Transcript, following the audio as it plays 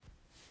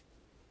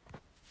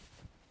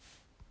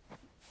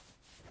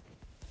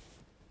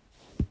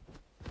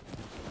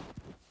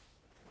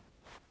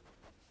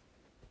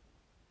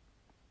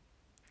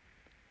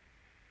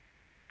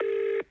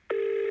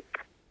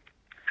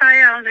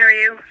Colin, how are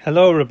you?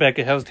 Hello,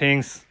 Rebecca. How's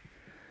things?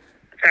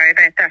 Sorry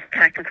about that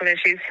technical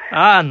issues.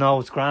 No,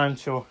 it's grand,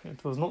 sure.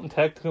 If there was nothing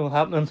technical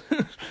happening,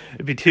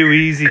 it'd be too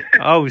easy.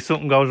 Always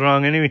something goes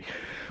wrong anyway.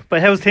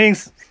 But how's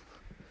things?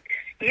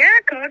 Yeah,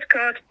 good.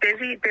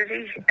 Busy.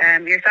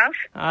 Yourself?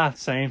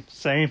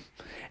 Same.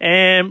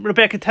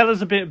 Rebecca, tell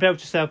us a bit about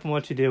yourself and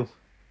what you do.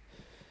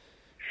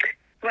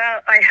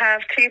 Well, I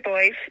have two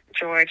boys,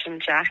 George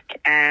and Jack,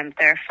 and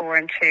they're 4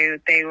 and 2.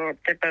 They're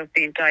both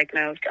being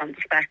diagnosed on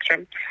the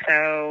spectrum.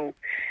 So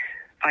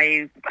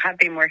I had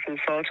been working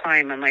full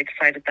time, and I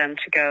decided then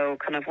to go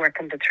kind of work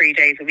the 3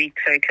 days a week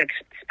so I could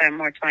spend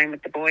more time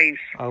with the boys.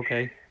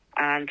 Okay.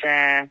 And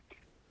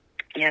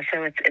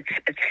so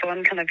it's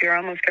fun. Kind of, you're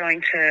almost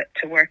going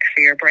to work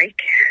for your break.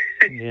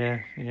 Yeah.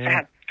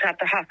 to have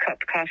the hot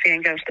cup of coffee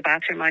and go to the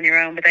bathroom on your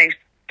own without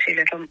two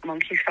little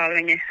monkeys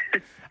following you.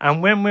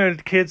 And when were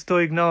the kids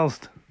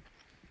diagnosed?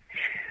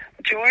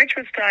 George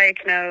was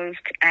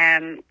diagnosed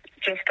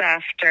just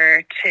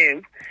after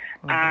 2,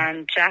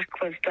 and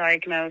Jack was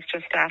diagnosed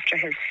just after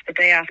the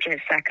day after his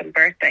second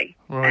birthday.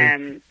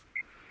 Right.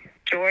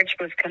 George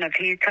was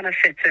he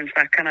fits into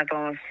that kind of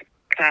almost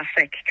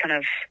classic kind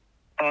of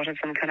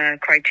autism kind of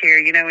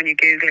criteria. You know, when you're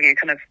Googling it,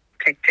 kind of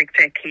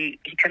tick. He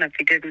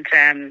didn't.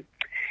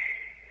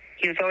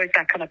 He was always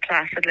that kind of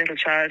placid little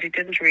child. He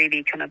didn't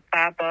really kind of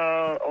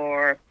babble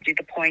or do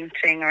the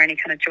pointing or any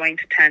kind of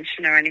joint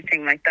attention or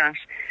anything like that.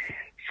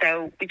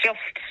 So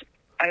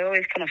I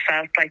always kind of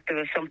felt like there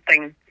was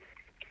something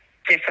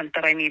different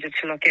that I needed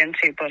to look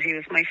into. But he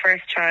was my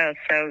first child.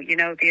 So, you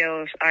know, the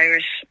old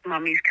Irish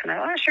mummies kind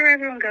of, sure,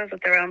 everyone goes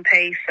at their own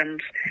pace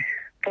and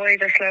boys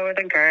are slower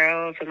than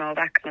girls and all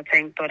that kind of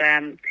thing. But,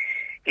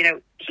 you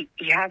know,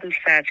 he hadn't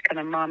said kind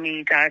of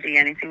mommy, daddy,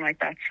 anything like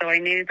that. So I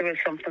knew there was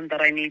something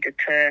that I needed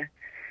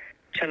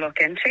to look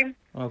into.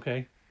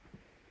 Okay.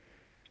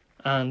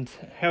 And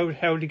how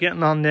are you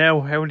getting on now?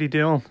 How are you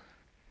doing?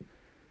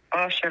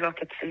 Oh, sure, look,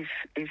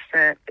 he's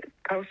the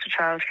poster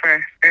child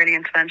for early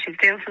intervention.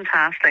 He's doing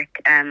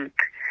fantastic. So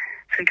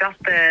he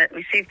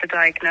received the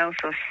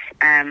diagnosis.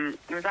 It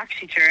was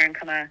actually during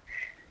kind of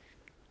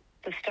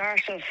the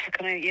start of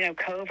kind of, you know,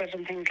 COVID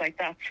and things like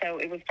that. So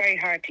it was very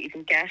hard to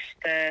even get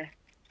the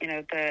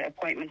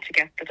appointment to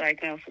get the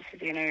diagnosis.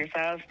 You know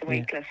yourselves, the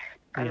wait list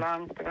are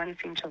long, but they only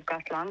seem to have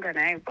got longer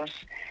now. But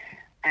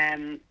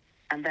and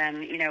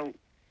then, you know,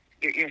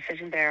 you're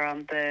sitting there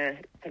on the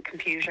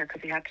computer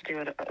because you had to do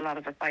a lot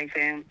of it by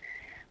Zoom,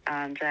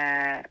 and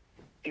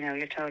you know,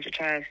 you're told your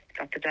child's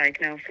got the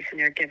diagnosis, and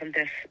you're given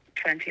this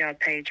 20-odd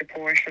page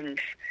report, and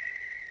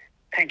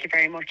thank you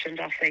very much, and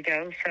off they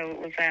go. So it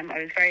was. I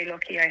was very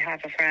lucky. I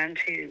have a friend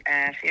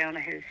Fiona,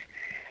 who's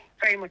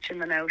very much in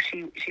the know.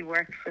 She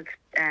works with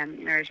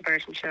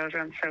neurodivergent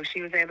children, so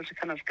she was able to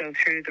kind of go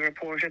through the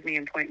report with me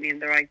and point me in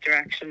the right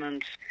direction,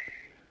 and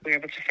we were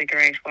able to figure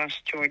out what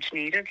George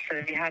needed.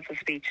 So he has a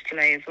speech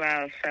delay as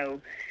well. So,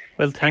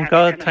 well, thank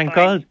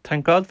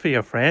God for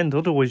your friend.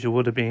 Otherwise, you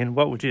would have been.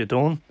 What would you have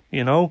done?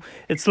 You know,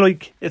 it's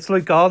like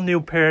all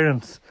new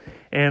parents,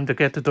 that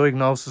get the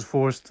diagnosis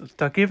first.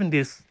 They're given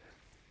these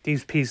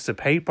pieces of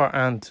paper,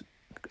 and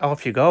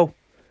off you go.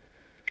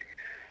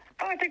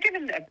 Oh, they're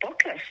given a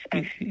booklet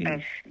of,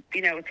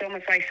 you know, it's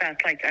almost, I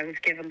felt like I was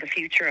given the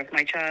future of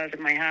my child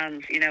in my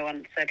hands, you know,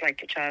 and said,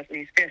 like, your child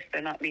needs this,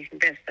 they're not meeting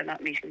this, they're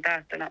not meeting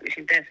that, they're not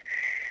meeting this,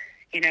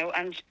 you know,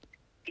 and,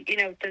 you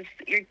know,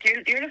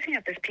 you're looking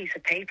at this piece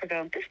of paper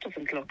going, this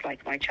doesn't look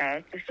like my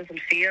child, this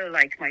doesn't feel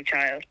like my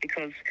child,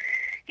 because,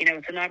 you know,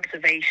 it's an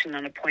observation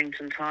on a point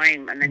in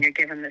time, and then you're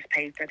given this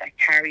paper that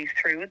carries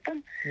through with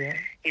them,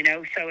 you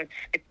know, so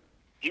it's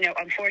you know,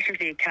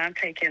 unfortunately, you can't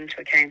take into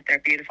account their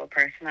beautiful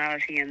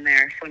personality and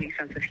their funny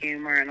sense of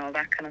humour and all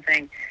that kind of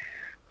thing.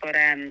 But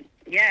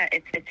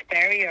it's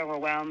very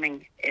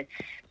overwhelming.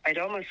 I'd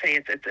almost say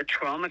it's a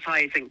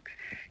traumatising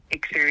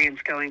experience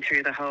going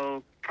through the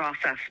whole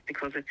process,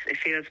 because it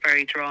feels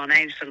very drawn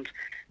out. And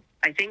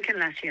I think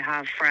unless you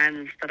have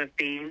friends that have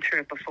been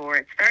through it before,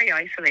 it's very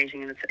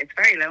isolating and it's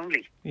very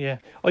lonely. Yeah,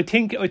 I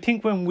think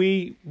when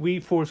we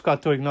first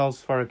got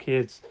diagnosed for our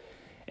kids,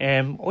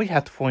 I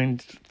had to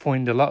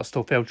find a lot of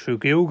stuff out through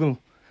Google,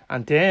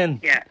 and then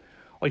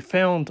I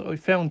found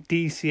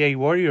DCA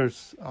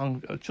Warriors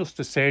on just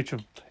a search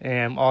of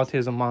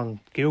autism on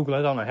Google.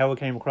 I don't know how I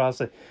came across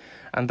it,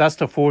 and that's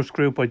the first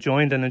group I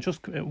joined, and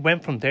it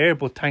went from there.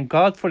 But thank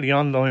God for the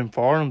online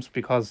forums,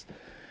 because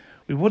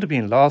we would have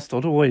been lost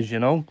otherwise, you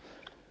know.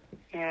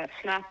 Yeah,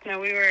 snap. No,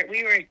 we were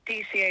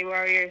DCA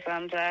Warriors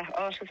and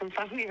Autism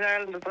Families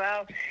Ireland as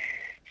well.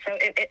 So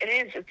it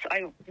is.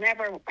 I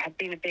never have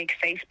been a big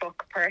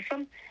Facebook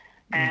person,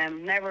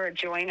 never a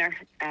joiner,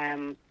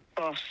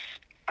 but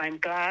I'm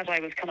glad I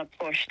was kind of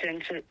pushed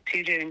into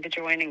doing the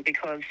joining,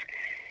 because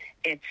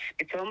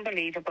it's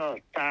unbelievable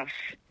that,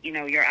 you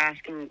know, you're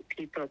asking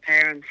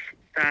parents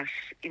that,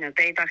 you know,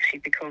 they've actually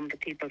become the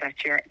people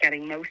that you're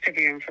getting most of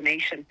your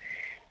information.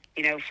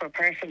 You know, for a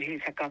person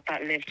who's got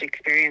that lived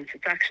experience,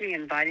 it's actually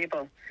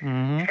invaluable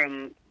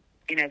from,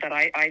 you know, that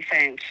I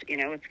found, you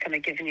know, it's kind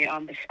of giving you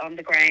on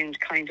the ground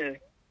kind of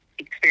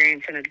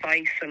experience and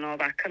advice and all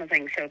that kind of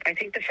thing. So I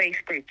think the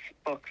Facebook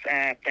books,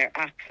 they're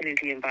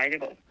absolutely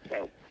invaluable.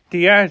 So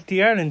they are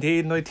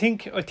indeed, and I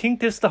think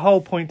this is the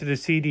whole point of the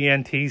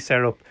CDNT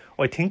setup.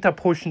 I think they're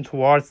pushing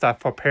towards that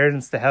for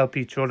parents to help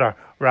each other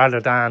rather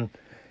than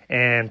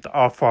to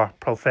offer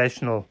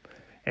professional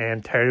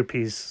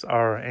therapies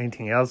or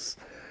anything else.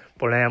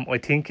 But I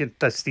think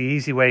that's the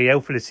easy way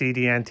out for the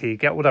CDNT.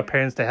 Get with our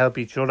parents to help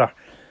each other.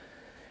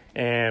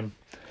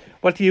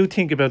 What do you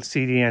think about the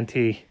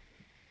CDNT?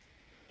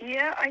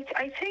 Yeah,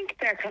 I think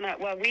they're kind of,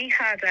 well, we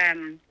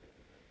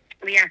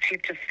actually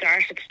just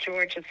started.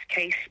 George's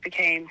case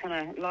became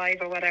kind of live,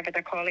 or whatever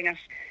they're calling it,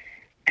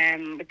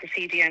 with the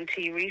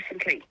CDNT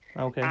recently.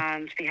 Okay.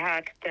 And we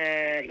had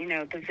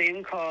the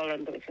Zoom call,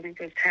 and I think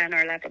there was 10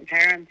 or 11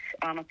 parents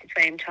on at the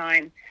same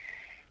time.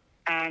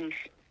 And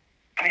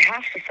I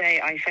have to say,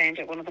 I found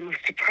it one of the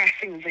most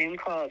depressing Zoom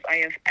calls I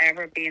have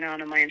ever been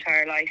on in my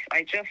entire life.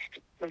 I just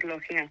was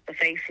looking at the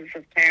faces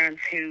of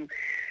parents who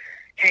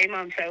came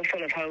on so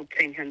full of hope,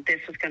 thinking this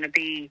was going to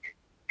be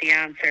the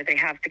answer. They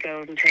have the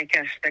golden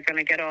ticket. They're going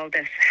to get all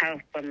this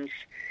help and,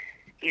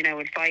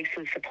 advice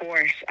and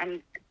support.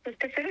 And the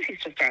facilities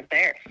just aren't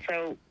there.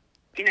 So,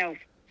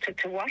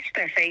 to watch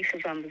their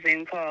faces on the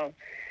Zoom call,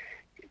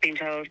 being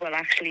told, well,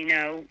 actually,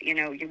 no,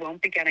 you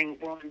won't be getting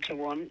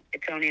one-to-one.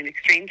 It's only in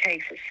extreme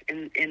cases.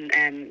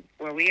 In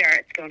where we are,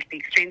 it's going to be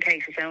extreme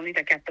cases only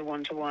that get the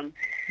one-to-one.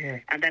 Yeah.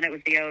 And then it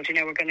was the old,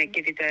 we're going to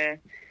give you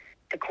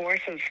the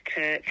courses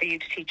for you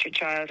to teach your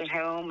child at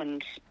home,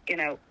 and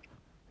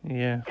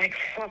Yeah. like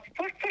what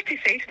do you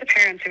say to the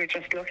parents who are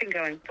just looking,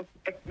 going,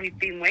 but we've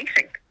been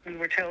waiting, and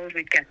we're told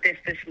we'd get this,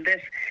 and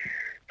this.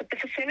 But the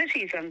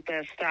facilities and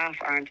the staff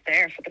aren't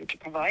there for them to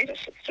provide it.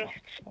 It's just...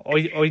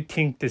 I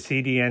think the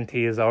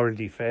CDNT has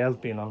already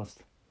failed, being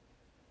honest.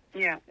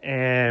 Yeah.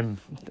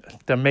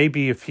 There may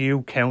be a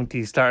few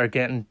counties that are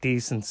getting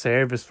decent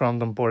service from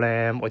them, but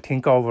I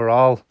think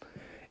overall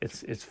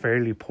it's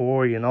fairly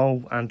poor,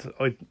 and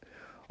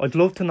I'd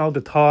love to know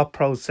the thought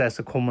process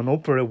of coming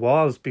up where it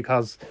was,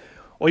 because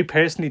I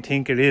personally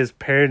think it is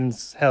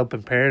parents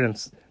helping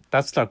parents.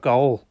 That's their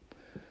goal,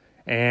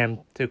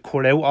 to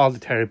cut out all the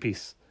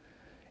therapies.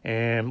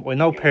 I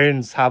know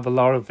parents have a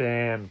lot of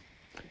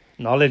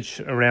knowledge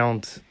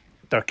around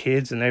their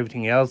kids and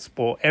everything else,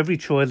 but every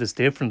child is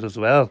different as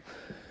well.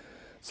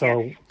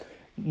 So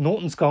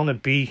nothing's going to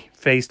be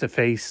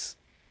face-to-face.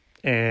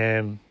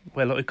 Well,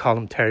 I call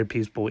them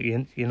therapies, but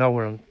you know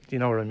what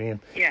I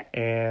mean.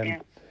 Yeah.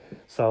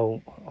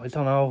 So I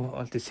don't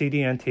know, the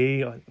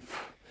CDNT.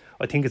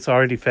 I think it's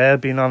already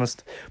failed, being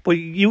honest. But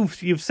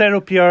you've set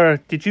up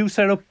did you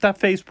set up that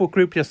Facebook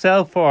group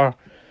yourself, or?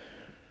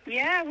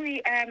 Yeah,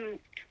 we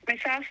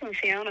myself and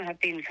Fiona have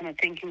been kind of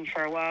thinking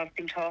for a while. I've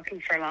been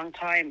talking for a long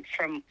time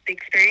from the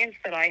experience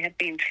that I had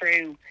been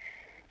through,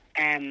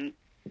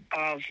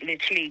 of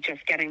literally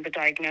just getting the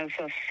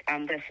diagnosis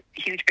and this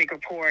huge big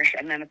report,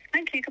 and then it's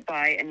thank you,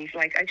 goodbye, and he's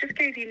like, I just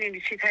gave you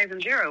nearly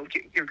 €2,000.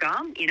 You're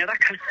gone. That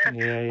kind of.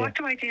 Yeah. What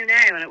do I do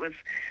now? And it was,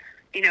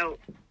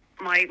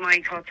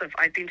 my thoughts of,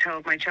 I've been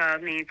told my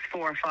child needs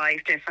 4 or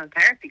 5 different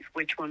therapies.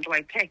 Which one do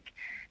I pick?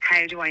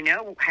 How do I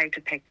know how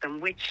to pick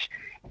them?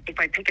 If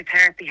I pick a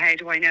therapy, how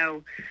do I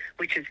know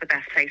which is the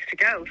best place to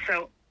go?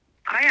 So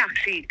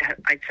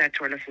I'd said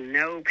to her, listen,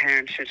 no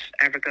parent should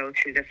ever go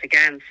through this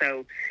again.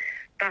 So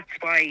that's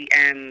why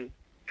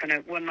kind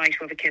of one night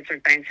while the kids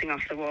were bouncing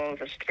off the walls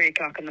at 3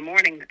 o'clock in the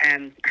morning,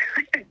 I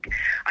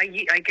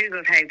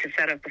Googled how to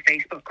set up a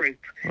Facebook group.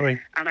 Right.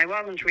 And I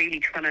wasn't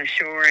really kind of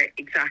sure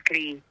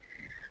exactly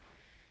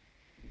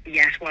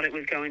yet what it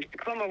was going to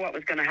become or what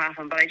was going to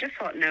happen, but I just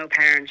thought no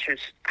parent should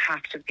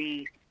have to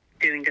be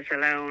doing this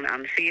alone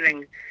and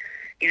feeling,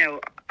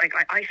 like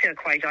I feel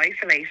quite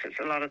isolated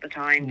a lot of the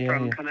time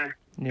from kind of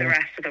the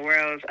rest of the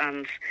world.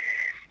 And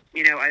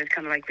I was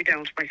kind of like,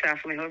 myself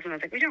and my husband, I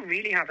was like, we don't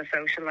really have a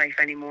social life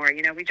anymore.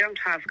 We don't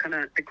have kind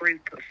of the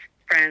group of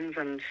friends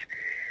and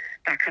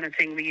that kind of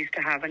thing we used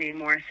to have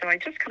anymore. So I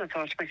just kind of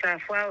thought to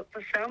myself, well,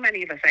 there's so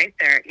many of us out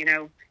there,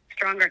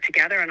 stronger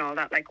together and all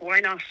that. Like, why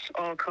not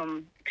all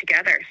come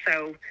together?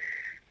 So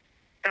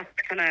that's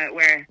kind of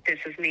where This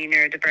Is Me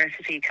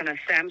Neurodiversity kind of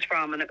stems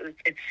from. And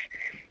it's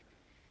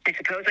I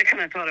suppose I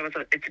kind of thought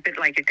it's a bit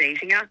like a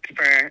dating app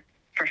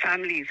for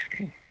families.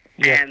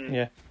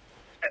 Yeah.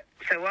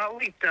 So what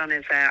we've done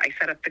is I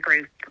set up the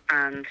group,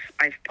 and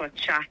I've put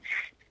chats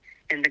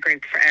in the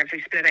group for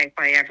every split out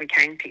by every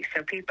county.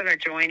 So people are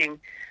joining,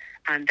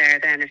 and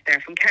if they're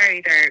from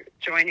Kerry, they're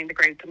joining the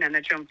group, and then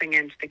they're jumping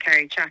into the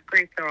Kerry chat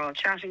group. They're all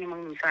chatting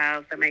among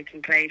themselves. They're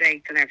making play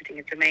dates and everything.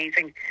 It's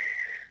amazing.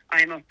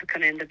 I'm up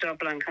kind of in the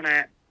Dublin kind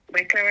of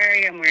Wicklow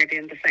area, and we're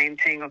doing the same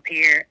thing up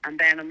here. And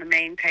then on the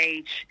main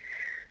page,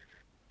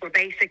 we're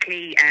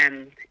basically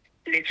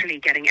literally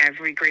getting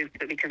every group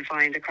that we can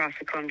find across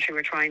the country.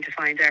 We're trying to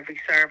find every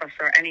service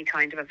or any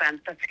kind of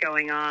event that's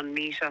going on,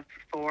 meetups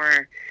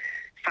for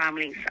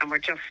families, and we're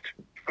just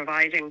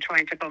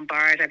trying to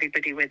bombard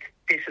everybody with,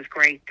 this is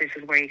great, this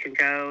is where you can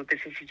go, this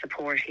is the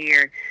support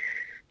here.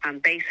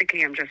 And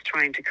basically I'm just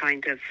trying to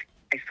kind of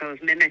I suppose,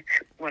 mimic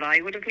what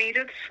I would have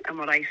needed and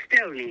what I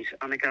still need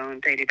on a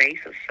daily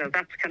basis. So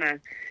that's kind of...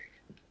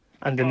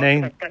 And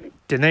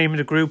the name of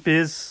the group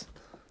is?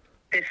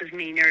 This is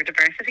me,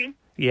 Neurodiversity.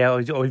 Yeah,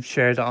 I've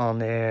shared it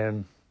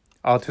on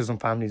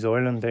Autism Families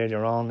Ireland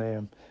earlier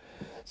on.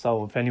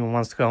 So if anyone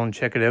wants to go and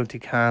check it out, they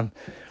can.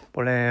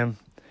 But I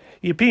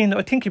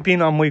think you've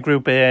been on my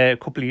group a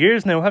couple of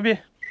years now, have you?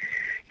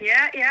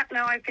 Yeah.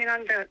 No, I've been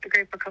on the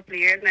group a couple of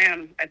years now,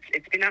 and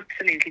it's been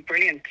absolutely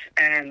brilliant.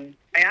 I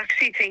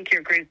actually think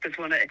your group is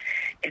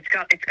it's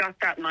got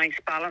that nice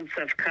balance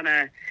of kind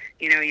of,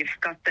 you've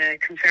got the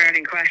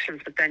concerning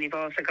questions, but then you've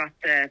also got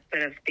the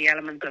bit of the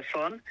element of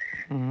fun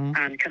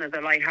and kind of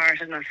the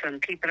lightheartedness,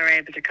 and people are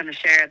able to kind of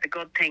share the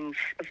good things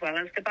as well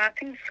as the bad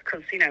things,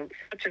 because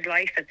such is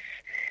life.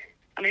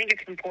 I think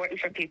it's important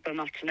for people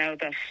not to know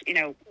that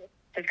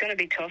there's going to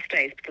be tough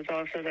days, but there's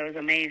also those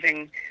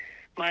amazing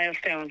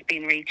milestones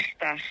being reached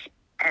that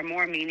are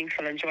more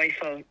meaningful and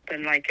joyful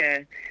than like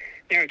a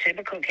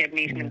neurotypical kid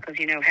meeting them, because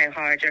you know how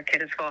hard your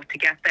kid has fought to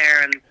get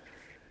there. And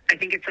I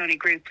think it's only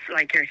groups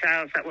like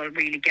yourselves that will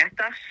really get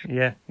that.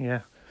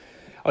 Yeah.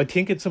 I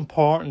think it's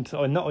important.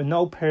 I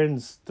know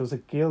parents, there's a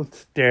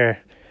guilt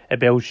there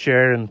about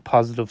sharing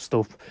positive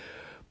stuff,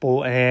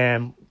 but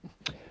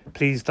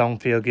please don't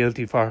feel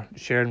guilty for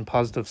sharing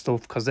positive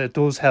stuff, because it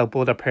does help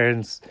other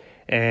parents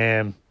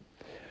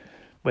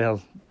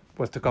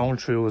what they're going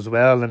through as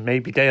well, and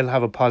maybe they'll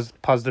have a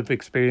positive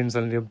experience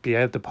and they'll be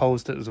able to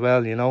post it as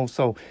well,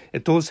 so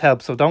it does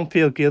help. So don't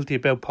feel guilty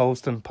about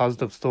posting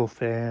positive stuff.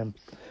 I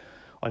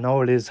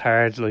know it is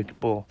hard,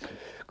 but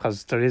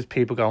because there is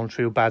people going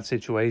through bad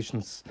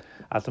situations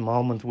at the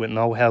moment with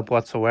no help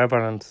whatsoever,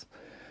 and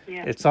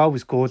it's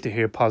always good to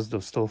hear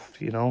positive stuff,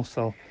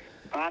 so.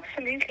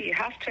 Absolutely, you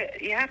have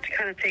to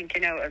kind of think,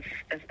 as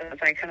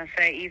I kind of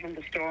say, even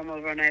the storm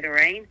will run out of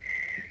rain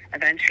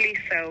eventually.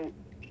 So,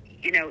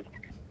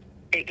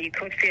 you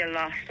could feel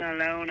lost and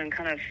alone and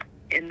kind of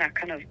in that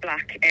kind of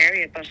black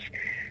area, but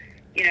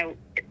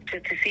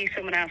to see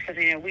someone else that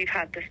we've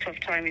had this tough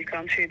time, we've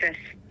gone through this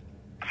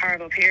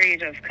horrible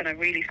period of kind of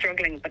really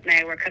struggling, but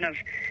now we're kind of,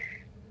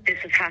 this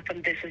has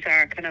happened, this is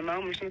our kind of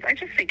moment. And I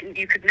just think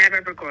you could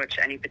never begrudge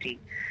anybody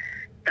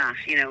that,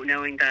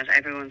 knowing that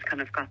everyone's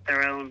kind of got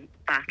their own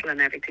battle and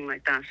everything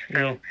like that.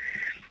 So,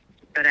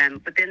 but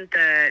within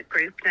the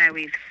group now,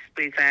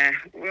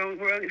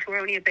 we're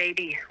only a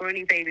baby. We're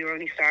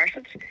only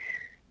started,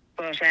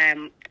 but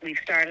we've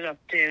started up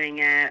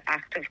doing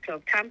active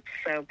club camps.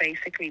 So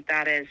basically,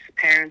 that is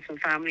parents and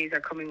families are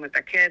coming with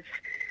their kids.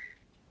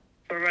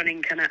 We're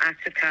running kind of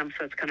active camps,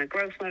 so it's kind of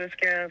gross motor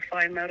skills,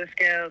 fine motor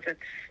skills. It's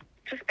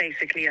just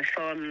basically a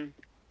fun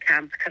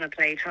camp, kind of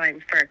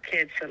playtime for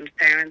kids and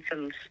parents,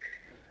 and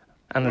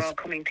we're all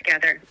coming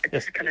together.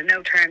 It's kind of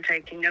no turn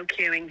taking, no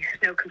queuing,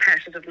 no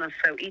competitiveness.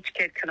 So each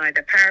kid can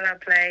either parallel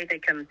play, they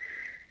can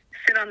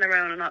sit on their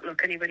own and not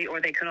look at anybody, or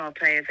they can all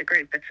play as a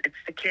group. It's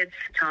the kids'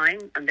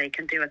 time, and they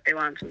can do what they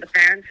want. And the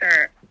parents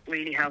are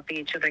really helping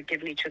each other,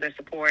 giving each other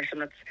support,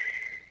 and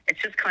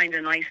it's just kind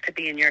of nice to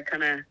be in your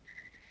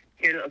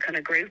little kind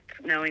of group,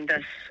 knowing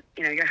that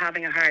you're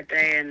having a hard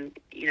day, and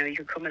you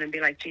can come in and be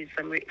like, Jesus,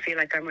 I feel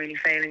like I'm really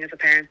failing as a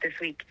parent this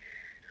week,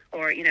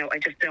 or I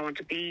just don't want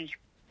to be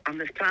on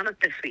this planet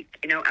this week,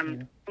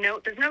 and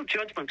there's no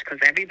judgment, because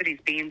everybody's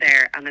been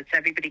there, and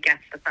everybody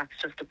gets that that's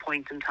just a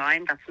point in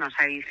time. That's not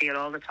how you feel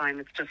all the time.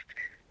 It's just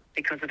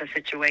because of the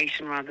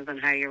situation rather than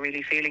how you're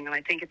really feeling, and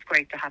I think it's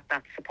great to have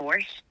that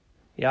support.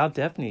 Yeah, it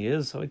definitely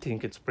is. I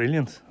think it's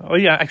brilliant.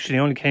 I actually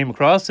only came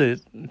across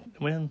it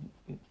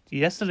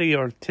yesterday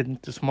or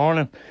this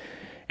morning.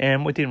 I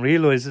didn't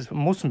realise it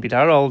mustn't be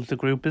that old, the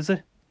group, is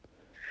it?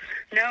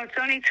 No, it's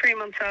only 3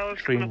 months old,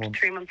 coming up to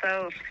 3 months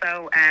old.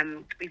 So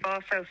we've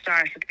also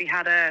started,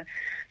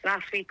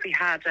 last week we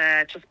had,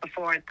 just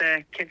before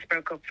the kids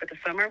broke up for the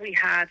summer, we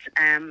had,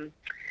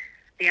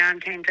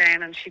 Leanne came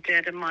down and she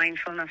did a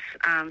mindfulness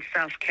and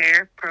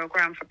self-care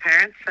programme for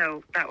parents.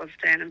 So that was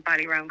down in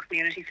Ballyrone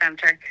Community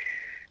Centre.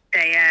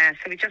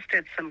 So we just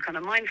did some kind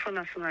of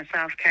mindfulness and a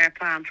self-care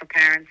plan for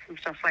parents and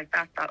stuff like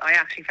that. That I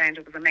actually found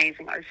it was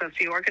amazing. I was supposed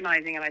to be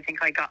organising, and I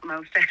think I got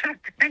most out of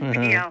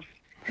everybody else.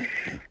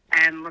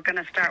 We're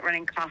going to start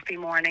running coffee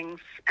mornings.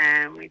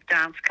 We've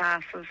dance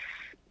classes,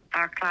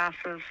 art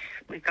classes.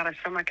 We've got a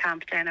summer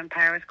camp down in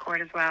Paris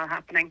Court as well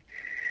happening.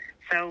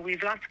 So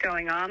we've lots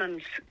going on,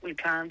 and we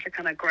plan to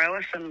kind of grow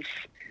it and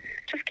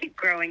just keep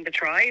growing the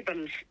tribe,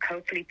 and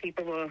hopefully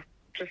people will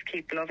just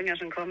keep loving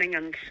it and coming.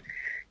 And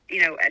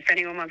if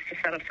anyone wants to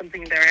set up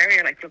something in their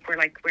area, look,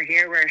 we're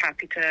here. We're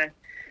happy to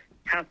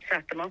help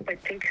set them up. I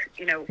think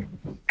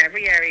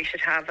every area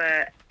should have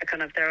a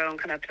kind of their own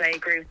kind of play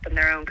group and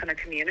their own kind of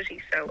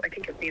community. So I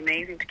think it'd be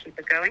amazing to keep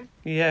it going.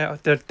 Yeah,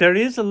 there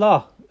is a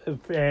lot of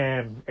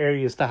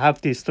areas that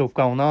have this stuff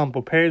going on,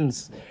 but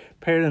parents,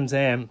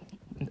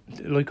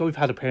 like I've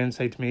had a parent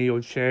say to me,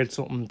 I've shared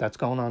something that's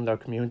going on in their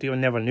community, I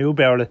never knew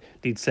about it,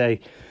 they'd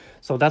say.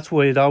 So that's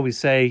why I'd always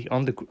say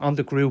on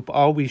the group,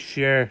 always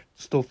share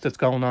stuff that's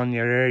going on in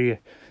your area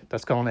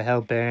that's going to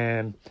help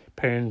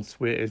parents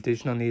with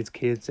additional needs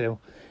kids out.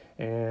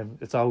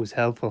 It's always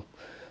helpful.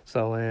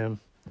 So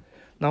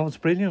no, it's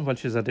brilliant what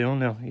she's doing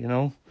now. You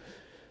know.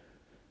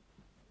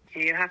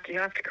 You have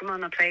to come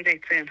on a play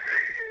date soon.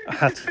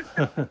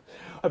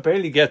 I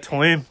barely get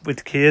time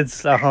with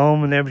kids at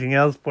home and everything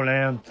else, but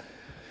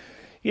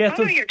yeah.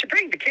 You're to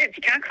bring the kids.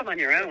 You can't come on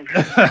your own.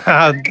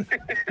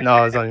 No,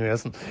 I was only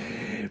messing.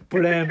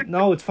 But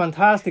no, it's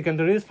fantastic, and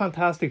there is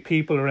fantastic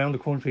people around the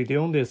country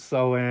doing this.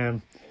 So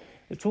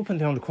it's up and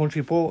down the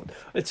country, but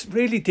it's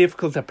really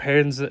difficult that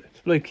parents,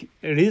 like,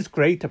 it is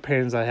great that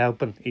parents are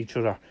helping each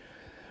other,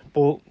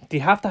 but they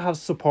have to have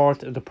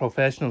support of the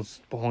professionals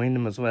behind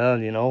them as well,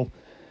 you know.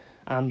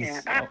 And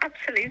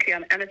absolutely,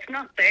 and it's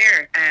not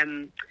there.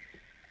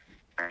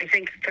 I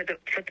think for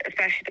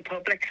especially the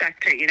public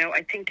sector, you know,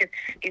 I think it's,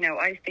 you know,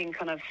 I've been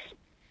kind of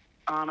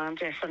on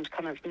different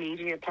kind of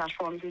media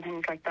platforms and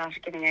things like that,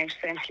 giving out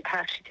saying I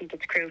actually think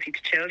it's cruelty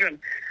to children.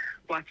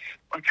 What's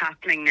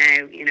happening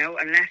now, you know,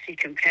 unless you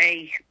can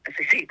pay, as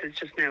I say, there's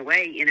just no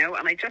way, you know.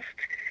 And I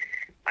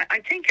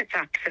think it's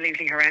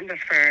absolutely horrendous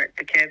for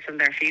the kids and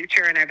their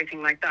future and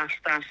everything like that.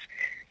 That,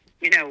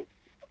 you know,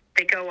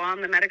 they go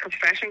on, the medical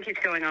profession keeps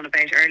going on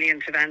about early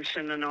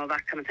intervention and all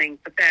that kind of thing,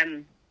 but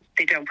then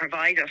they don't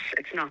provide it.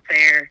 It's not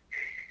there,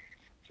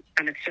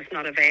 and it's just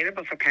not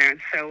available for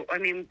parents. So, I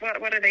mean,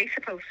 what are they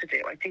supposed to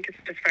do? I think it's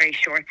just very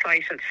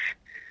short-sighted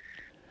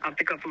of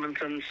the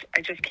government, and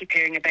I just keep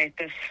hearing about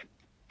this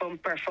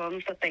bumper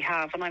funds that they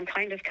have, and I'm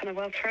kind of,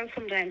 well, throw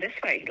some down this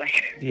way.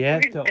 Like, yeah,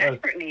 we're in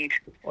desperate need.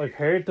 I've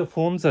heard the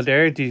funds are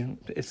there.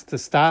 It's the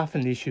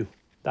staffing issue.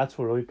 That's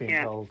what I've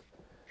been told.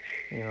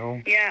 You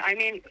know. Yeah,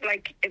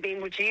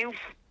 would you,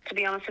 to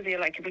be honest with you,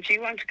 like, would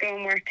you want to go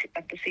and work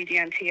at the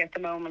CDNT at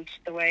the moment,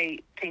 the way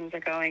things are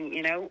going?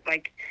 You know,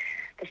 like,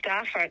 the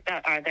staff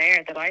that are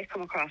there that I've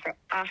come across are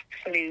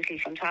absolutely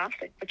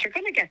fantastic, but you're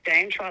going to get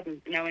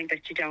downtrodden knowing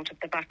that you don't have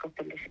the backup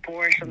and the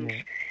support, and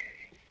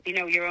you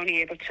know, you're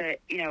only able to,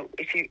 you know,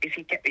 if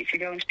you're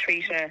going to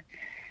treat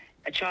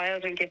a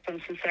child and give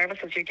them some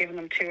services, you're giving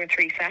them 2 or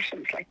 3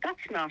 sessions. Like, that's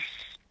not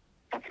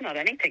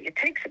anything. It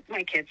takes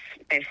my kids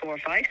about 4 or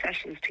 5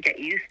 sessions to get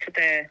used to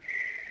the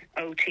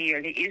OT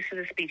or get used to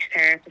the speech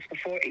therapist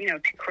before, you know,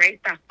 to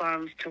create that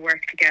bond, to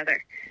work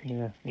together.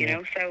 You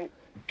know, so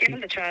giving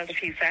the child a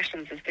few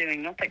sessions is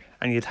doing nothing.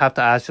 And you'd have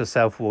to ask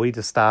yourself why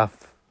the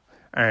staff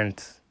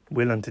aren't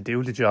willing to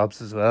do the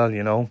jobs as well,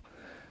 you know.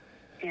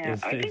 Yeah,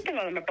 I think a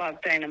lot of them are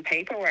bogged down in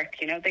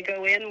paperwork, you know. They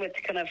go in with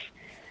kind of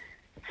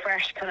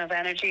fresh kind of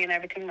energy and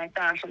everything like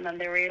that, and then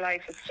they realise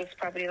it's just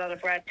probably a lot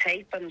of red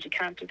tape, and you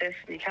can't do this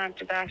and you can't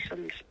do that,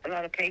 and a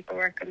lot of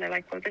paperwork, and they're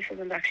like, well, this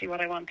isn't actually what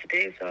I want to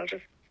do, so I'll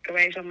just go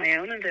out on my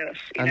own and do it,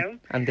 you know.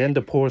 And then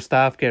the poor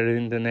staff get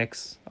in the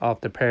necks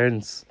of the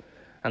parents,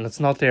 and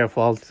it's not their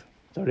fault.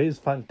 There is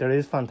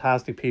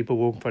fantastic people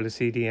working for the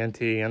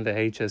CDNT and the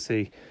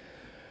HSE.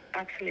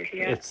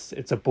 Absolutely, yeah.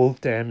 It's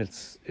above them.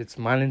 It's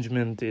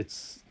management.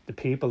 It's the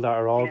people that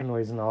are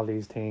organising all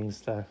these things.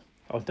 That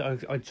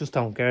I just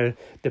don't get it.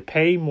 The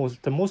pay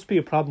there must be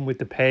a problem with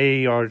the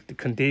pay or the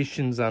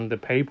conditions and the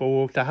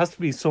paperwork. There has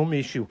to be some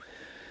issue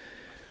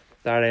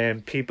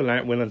that people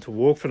aren't willing to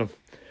work for them.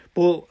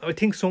 But I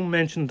think someone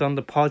mentioned on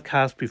the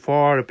podcast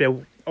before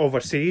about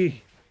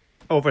overseas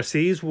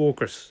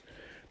workers,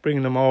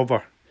 bringing them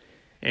over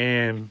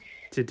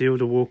to do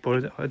the work.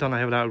 But I don't know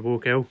how that would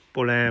work out.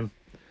 But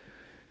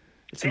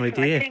it's an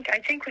idea. I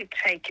think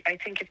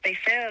if they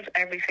filled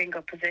every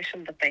single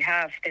position that they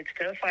have, they'd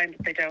still find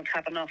that they don't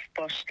have enough.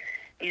 But,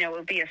 you know, it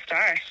would be a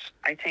start.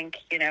 I think,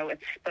 you know,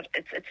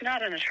 it's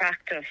not an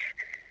attractive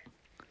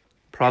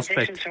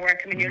prospect to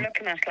work. I mean, you're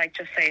looking at, like,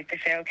 just say if they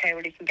say, okay,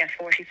 well, you can get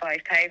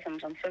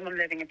 45,000, and someone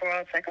living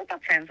abroad, it's like, oh,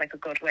 that sounds like a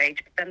good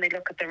wage. But then they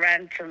look at the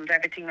rent and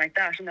everything like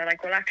that, and they're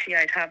like, well, actually,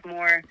 I'd have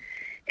more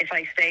if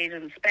I stayed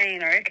in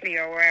Spain or Italy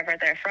or wherever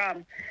they're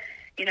from.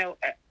 You know,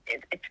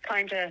 it's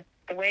kind of,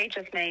 the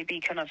wages may be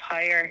kind of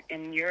higher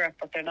in Europe,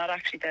 but they're not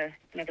actually the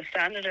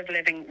standard of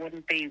living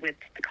wouldn't be with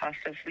the cost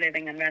of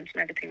living and rent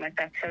and everything like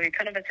that. So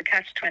it's a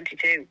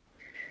catch-22.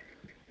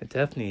 It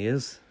definitely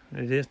is.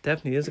 It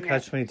definitely is a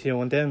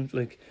catch-22. And then,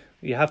 like,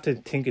 you have to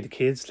think of the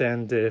kids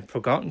then, the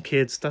forgotten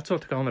kids. That's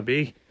what they're going to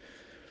be.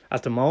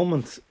 At the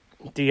moment,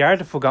 they are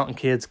the forgotten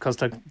kids because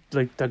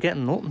they're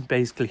getting nothing,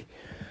 basically.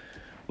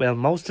 Well,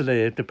 most of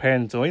the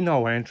parents I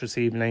know aren't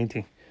receiving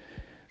anything.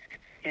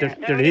 Yeah,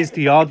 there is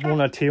the odd one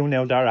or two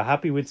now that are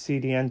happy with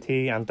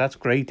CDNT, and that's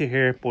great to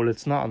hear, but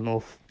it's not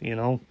enough, you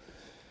know.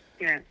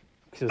 Yeah.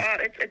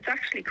 It's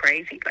actually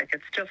crazy. Like,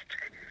 it's just,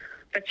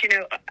 but, you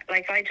know,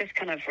 like, I just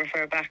kind of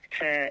refer back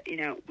to, you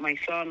know, my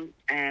son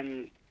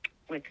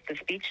with the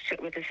speech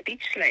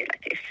delay.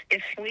 Like,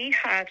 if we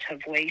had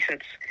have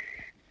waited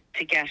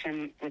to get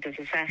him with his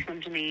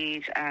assessment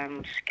need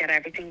and get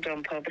everything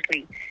done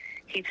publicly,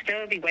 he'd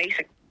still be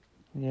waiting.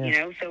 Yeah. You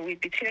know, so we'd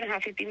be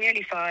 2.5, he'd be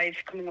nearly 5,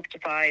 coming up to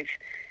 5.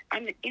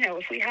 And, you know,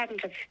 if we hadn't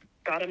have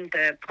got him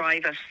the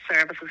private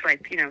services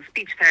like, you know,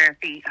 speech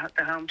therapy,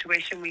 the home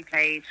tuition we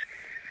paid,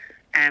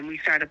 we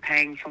started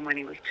paying from when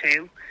he was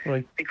 2.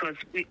 Right. Because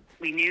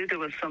we knew there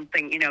was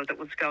something, that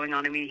was going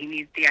on. I mean, he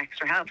needed the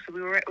extra help. So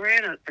we're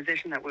in a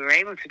position that we were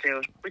able to do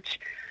it, which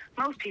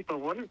most people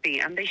wouldn't be,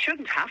 and they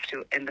shouldn't have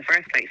to in the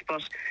first place.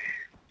 But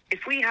if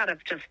we had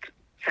have just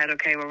said,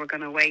 okay, well, we're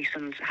going to wait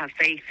and have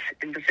faith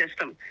in the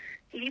system,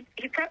 he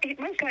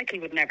most likely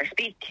would never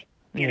speak.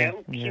 He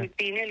would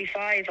be nearly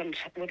 5 and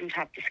wouldn't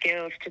have the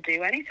skills to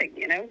do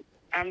anything,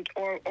 and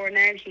or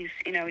now he's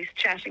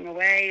chatting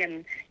away,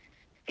 and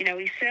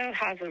he still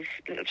has his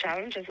little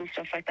challenges and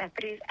stuff like that,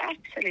 but he's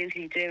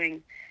absolutely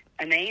doing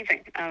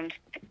amazing. And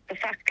the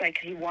fact, like,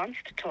 he wants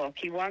to talk,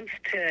 he wants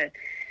to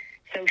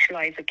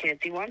socialise with kids,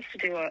 he wants to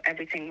do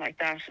everything like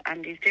that,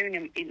 and he's doing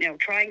him,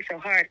 trying so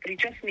hard, but he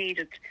just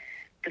needed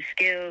the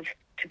skills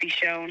to be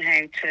shown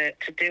how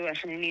to do it,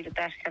 and he needed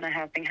that kind of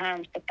helping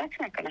hand. But that's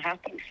not going to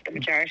happen for the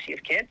majority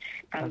of kids,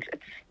 and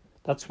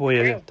that's why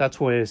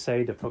I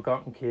say the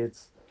forgotten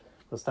kids,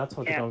 because that's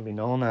what they're going to be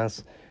known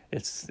as.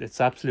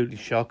 It's absolutely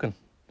shocking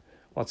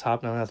what's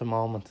happening at the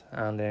moment,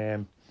 and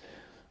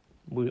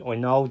I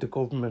know the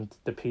government,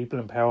 the people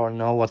in power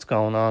know what's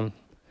going on,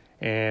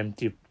 and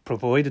they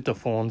provided the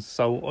funds.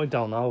 So I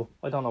don't know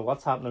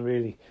what's happening,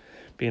 really,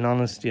 being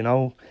honest.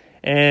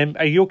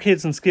 Are your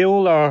kids in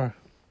school, or?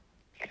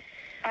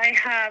 I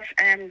have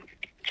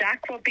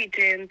Jack will be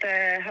doing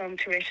the home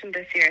tuition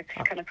this year.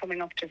 It's kind of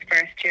coming up to his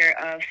first year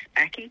of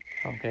ECI.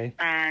 Okay.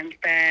 And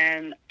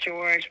then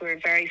George, we're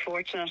very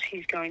fortunate.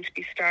 He's going to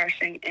be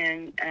starting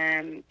in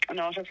an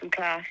autism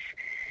class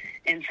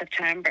in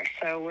September.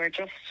 So we're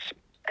just,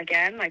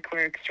 again,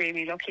 we're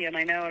extremely lucky. And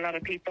I know a lot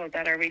of people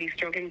that are really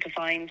struggling to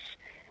find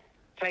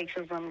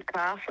places and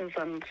classes,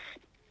 and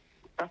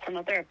that's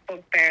another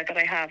bugbear that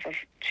I have of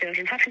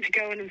children having to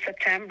go in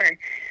September,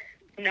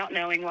 not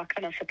knowing what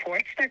kind of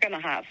supports they're going to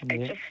have.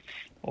 Yeah.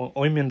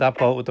 I'm in that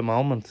boat at the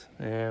moment.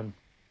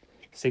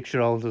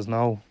 6-year-old, there's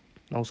no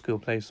school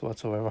place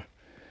whatsoever.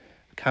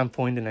 I can't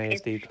find an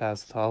ASD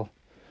class at all.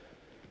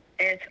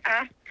 It's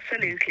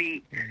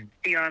absolutely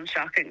beyond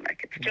shocking.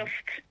 It's just,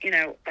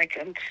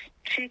 and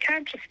she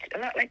can't just,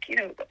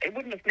 it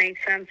wouldn't have made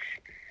sense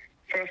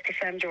for us to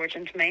send George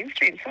into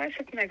mainstream. So I was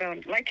sitting there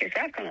going, like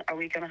yourself, are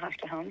we going to have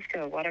to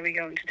homeschool? What are we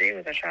going to do?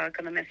 Is our child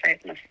going to miss out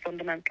on a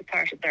fundamental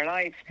part of their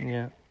lives?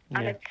 Yeah.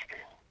 And it's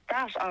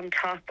that on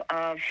top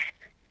of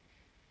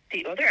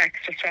the other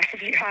extra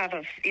stresses you have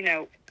of,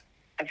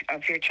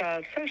 of your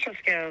child's social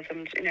skills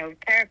and,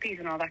 therapies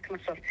and all that kind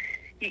of stuff.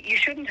 You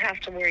shouldn't have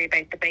to worry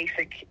about the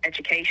basic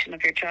education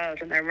of your child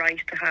and their right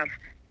to have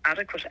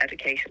adequate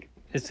education.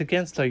 It's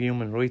against our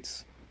human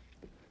rights.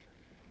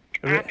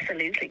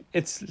 Absolutely.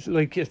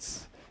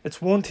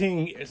 It's one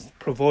thing, it's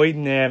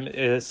providing them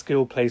a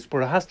school place,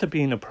 but it has to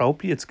be an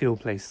appropriate school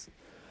place.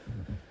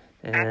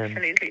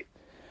 Absolutely.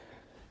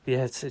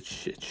 Yeah, it's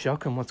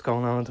shocking what's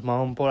going on at the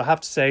moment. But I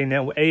have to say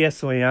now,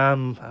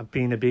 ASIM have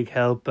been a big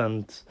help,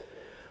 and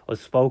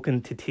I've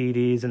spoken to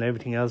TDs and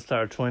everything else that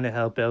are trying to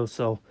help out.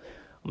 So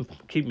I'm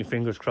keeping my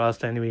fingers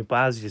crossed anyway.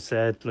 But as you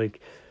said,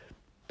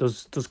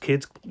 there's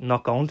kids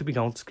not going to be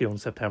going to school in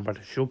September.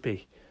 There should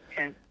be.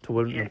 To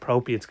an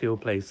appropriate school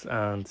place,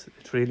 and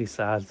it's really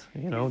sad,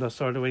 that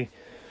sort of way.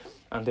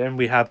 And then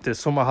we have the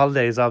summer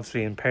holidays,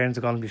 obviously, and parents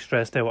are going to be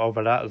stressed out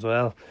over that as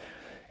well.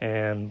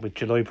 With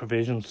July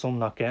provisions, some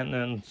not getting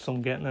it and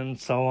some getting it, and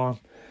so on.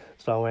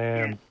 So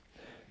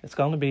it's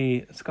going to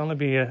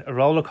be a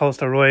roller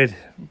coaster ride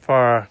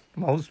for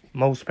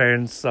most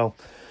parents. So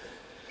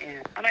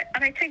and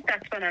I think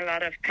that's when a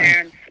lot of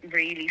parents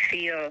really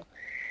feel,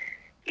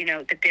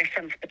 the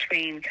difference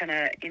between kind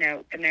of,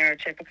 the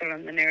neurotypical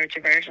and the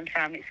neurodivergent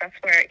families. That's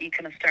where you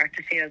kind of start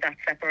to feel that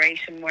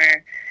separation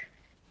where,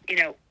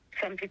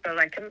 some people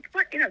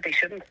they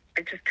shouldn't,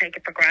 they just take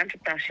it for granted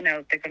that,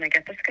 they're going to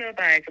get the school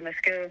bags and the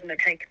schools, and they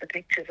take the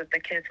pictures of the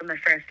kids on their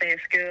first day of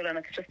school, and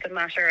it's just a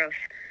matter of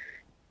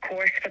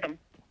course for them.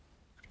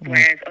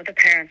 Whereas other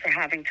parents are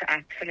having to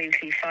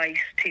absolutely fight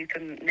tooth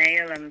and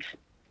nail and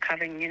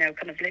having,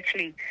 kind of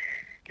literally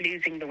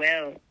losing the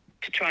will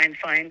to try and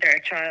find their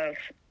child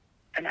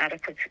an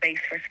adequate space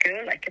for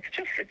school. It's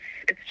just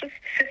the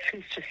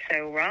system's just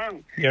so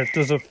wrong. Yeah,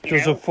 there's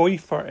a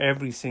fight for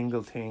every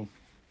single thing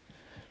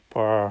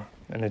for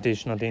an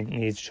additional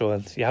needs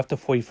child. You have to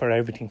fight for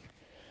everything.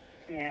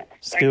 Yeah,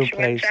 school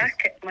places.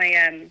 Jack,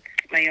 my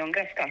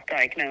youngest, got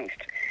diagnosed,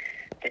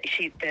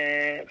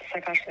 the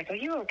psychologist was like, "Are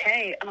you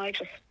okay?" And I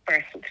just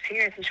burst into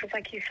tears, and she was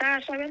like, "You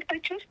sad?" And I went, "I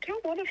just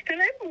don't want to fill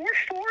out more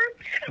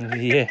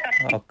forms." Yeah.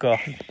 Oh God.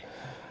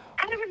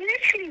 And it was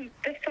literally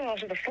the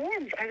thought of the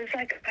forms. I was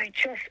like,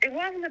 it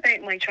wasn't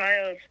about my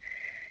child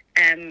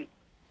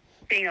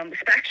being on the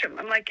spectrum.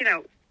 I'm like,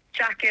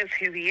 Jack is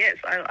who he is.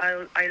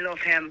 I love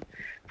him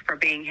for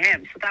being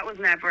him. So that was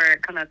never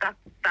kind of, that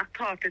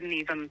thought didn't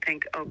even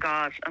think, oh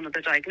God,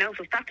 another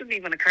diagnosis. That didn't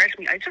even occur to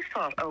me. I just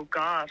thought, oh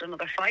God,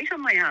 another fight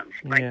on my hands.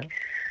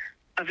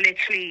 I've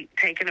literally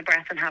taken a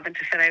breath and having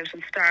to fill out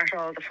and start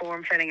all the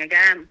form filling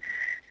again.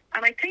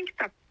 And I think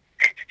that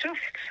it's just,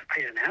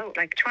 I don't know,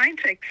 trying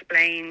to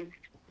explain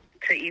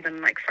to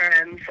even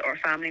friends or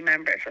family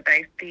members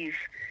about these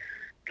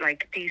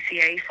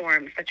DCA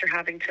forms that you're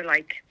having to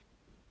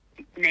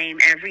name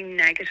every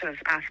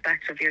negative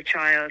aspect of your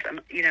child,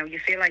 and you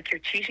feel like you're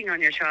cheating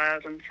on your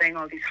child and saying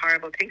all these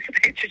horrible things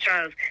about your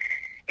child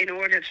in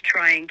order to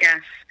try and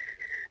get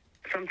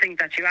something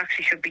that you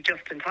actually should be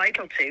just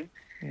entitled to,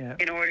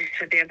 in order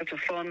to be able to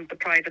fund the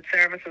private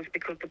services,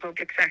 because the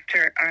public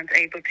sector aren't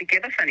able to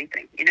give us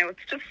anything.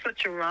 It's just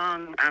such a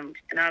wrong and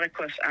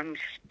inadequate and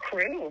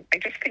cruel. I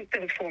just think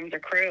the reforms are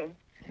cruel.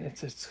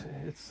 It's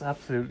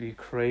absolutely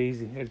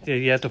crazy.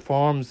 The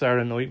forms are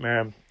a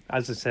nightmare.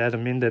 As I said,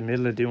 I'm in the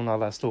middle of doing all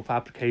that stuff,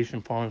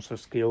 application forms for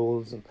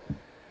schools and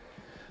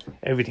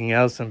everything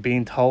else, and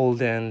being told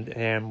then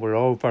we're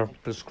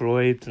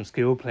overprescribed in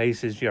school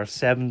places. You're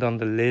 7th on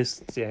the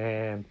list.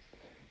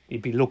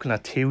 You'd be looking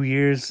at 2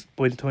 years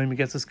by the time you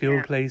get to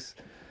school place.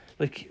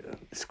 Like,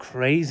 it's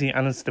crazy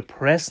and it's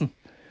depressing.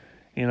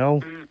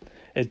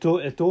 It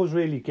does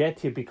really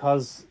get you,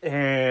 because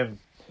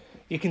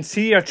you can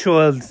see your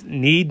child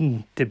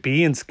needing to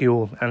be in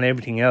school and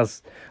everything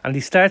else, and they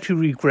start to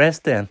regress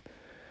then.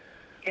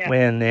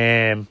 When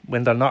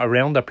they're not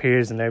around their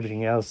peers and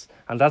everything else.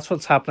 And that's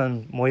what's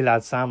happening my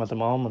lad Sam at the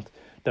moment.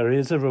 There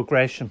is a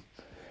regression,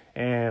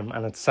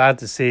 and it's sad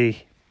to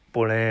see,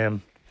 but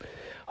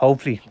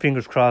hopefully,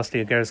 fingers crossed,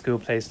 they'll get a school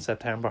place in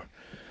September.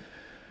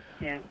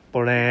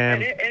 But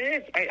it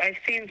is. I've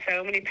seen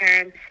so many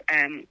parents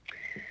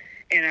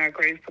in our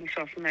group and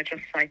stuff, and they're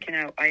just like,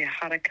 I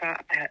had a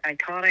class, I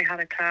thought I had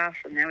a class,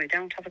 and now I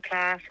don't have a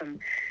class, and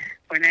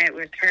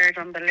we're third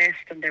on the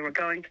list, and they were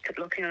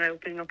looking at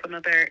opening up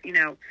another,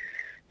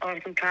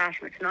 autumn class,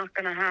 and it's not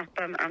going to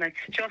happen. And it's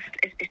just,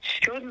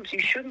 you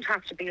shouldn't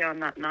have to be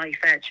on that knife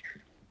edge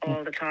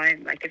all the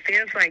time. Like, it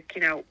feels like,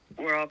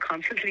 we're all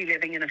constantly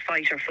living in a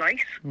fight or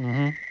flight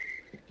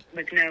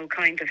with no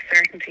kind of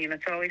certainty, and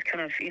it's always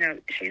kind of,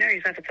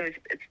 yourself, it's always,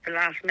 it's the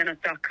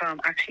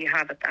lastminute.com, actually you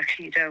have it,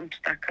 actually you don't,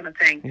 that kind of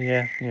thing.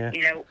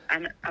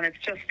 And it's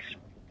just,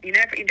 you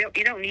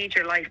don't need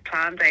your life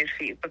planned out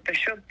for you, but there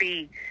should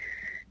be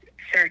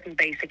certain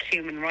basic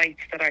human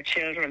rights that our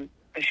children,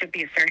 there should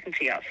be a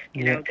certainty of,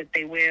 that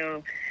they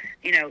will,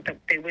 that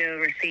they will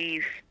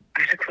receive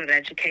adequate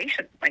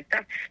education. Like,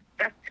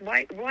 that's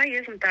why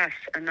isn't that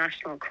a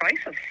national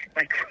crisis?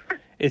 Like,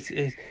 it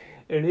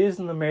is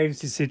an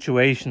emergency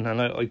situation,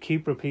 and I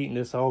keep repeating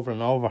this over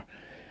and over.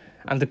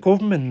 And the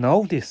government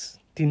know this.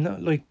 They know,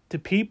 like, the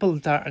people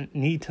that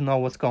need to know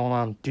what's going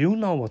on do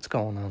know what's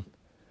going on.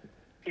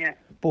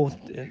 But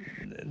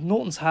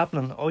nothing's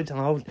happening. I don't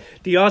know.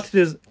 The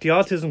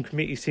autism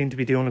committee seem to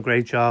be doing a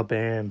great job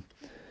as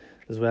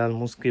well. I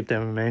must give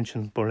them a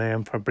mention,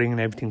 but for bringing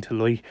everything to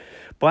light.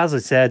 But as I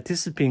said,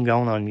 this has been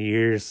going on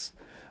years,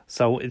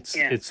 so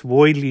it's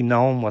widely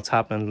known what's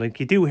happening. Like,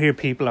 you do hear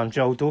people on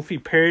Joe Duffy,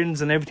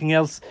 parents and everything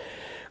else,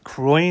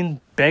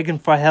 crying, begging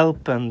for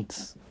help, and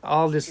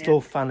all this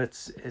stuff, and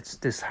it's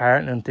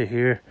disheartening to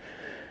hear.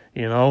 I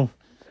know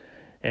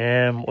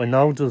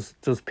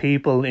there's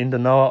people in the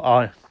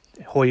know,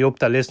 high up,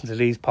 that listen to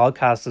these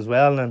podcasts as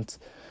well, and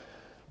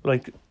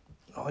like,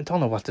 I don't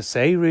know what to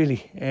say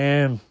really.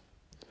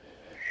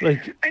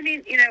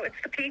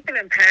 It's the people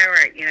in power.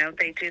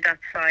 They do that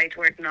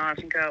sideward nod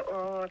and go,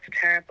 "Oh, it's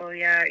terrible."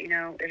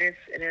 It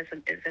is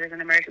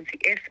an emergency.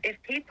 If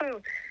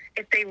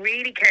they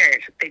really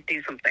cared, they'd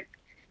do something.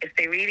 If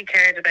they really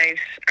cared about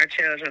our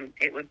children,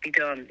 it would be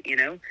done.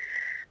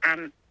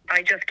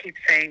 I just keep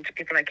saying to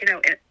people, like,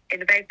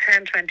 in about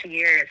 10, 20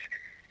 years,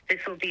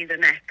 this will be the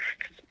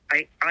next,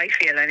 I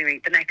feel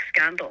anyway, the next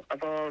scandal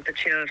of all the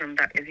children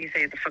that, as you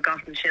say, the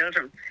forgotten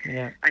children.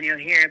 And you'll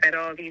hear about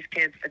all these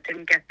kids that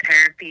didn't get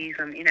therapies,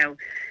 and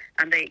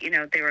and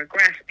they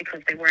regress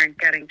because they weren't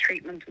getting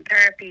treatment and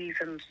therapies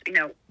and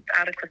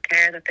adequate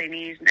care that they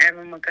need, and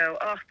everyone will go,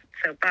 "Oh,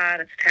 it's so bad,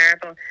 it's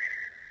terrible."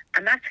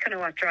 And that's kind of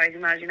what drives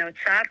me mad.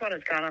 It's sad what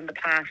has gone on in the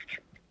past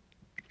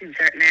in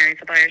certain areas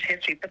of Irish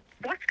history, but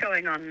what's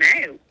going on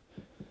now?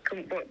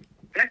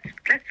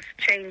 Let's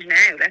change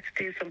now. Let's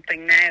do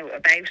something now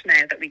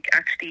that we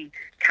actually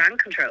can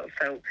control.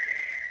 So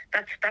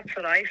that's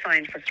what I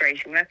find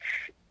frustrating.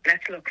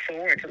 Let's look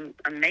forward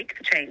and make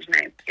the change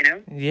now.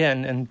 Yeah,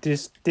 and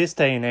this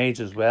day and age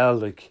as well.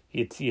 Like,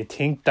 you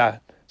think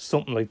that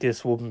something like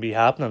this wouldn't be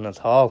happening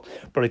at all,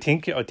 but I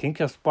think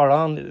you're spot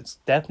on. It's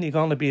definitely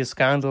going to be a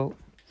scandal,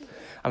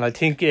 and I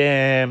think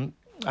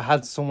I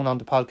had someone on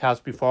the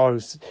podcast before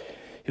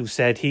who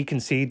said he can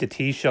see the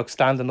Taoiseach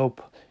standing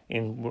up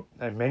in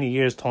many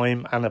years'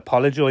 time and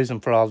apologising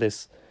for all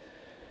this,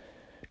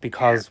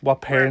 because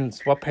what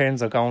parents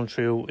are going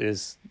through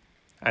is,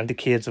 and the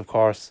kids, of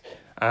course,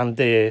 and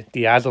the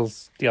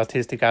adults, the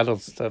autistic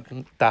adults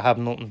that have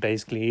nothing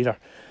basically either.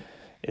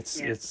 It's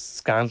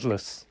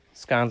scandalous.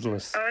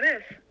 Oh, it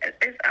is.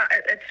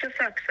 It's just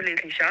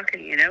absolutely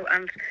shocking,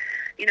 and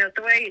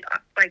the way,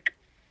 like,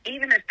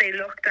 even if they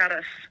looked at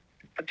it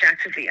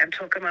objectively and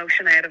took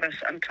emotion out of it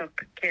and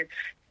took kids'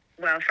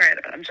 welfare out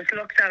of it and just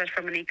looked at it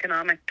from an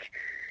economic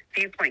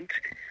viewpoint,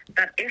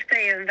 that if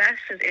they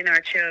invested in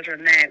our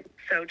children now,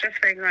 so just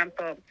for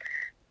example,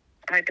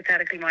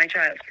 hypothetically my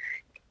child,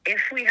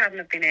 if we hadn't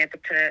have been able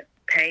to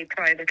pay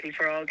privately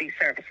for all these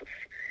services,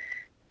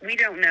 we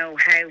don't know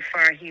how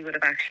far he would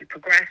have actually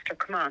progressed or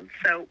come on.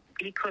 So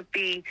he could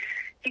be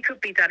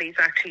that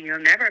he'll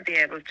never be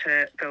able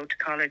to go to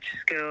college,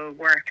 school,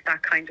 work,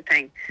 that kind of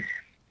thing.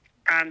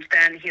 And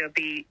then he'll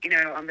be,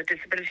 on the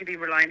disability, be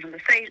reliant on the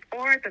state,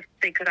 or that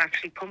they could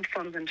actually pump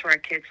funds into our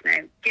kids now,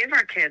 give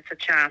our kids a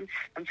chance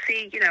and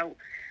see,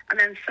 and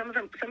then some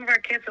of our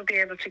kids will be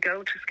able to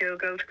go to school,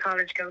 go to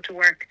college, go to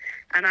work,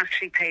 and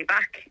actually pay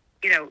back,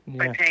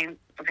 by paying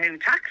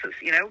taxes,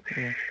 Yeah.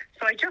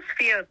 So I just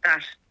feel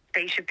that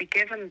they should be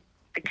given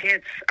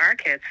our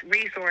kids,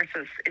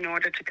 resources in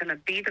order to kind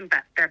of be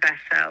their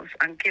best selves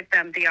and give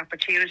them the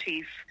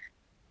opportunities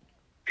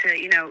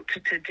to,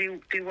 to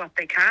do what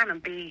they can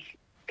and be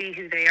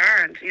who they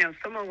are. And,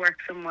 some will work,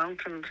 some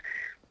won't, and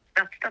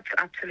that's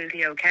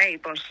absolutely okay.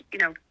 But,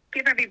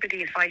 give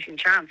everybody a fighting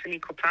chance, an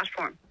equal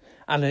platform.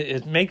 And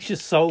it makes you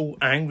so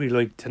angry,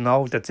 like, to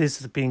know that this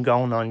has been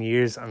going on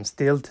years and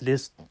still to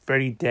this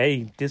very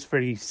day, this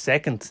very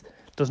second,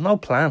 there's no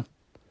plan.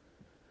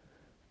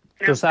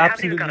 No,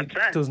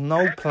 there's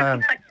no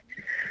plan.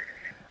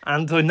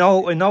 And I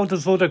know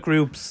there's other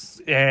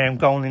groups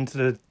going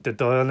into the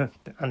dial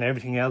and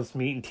everything else,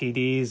 meeting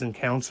TDs and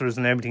counsellors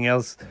and everything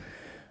else,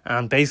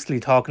 and basically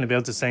talking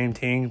about the same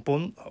thing.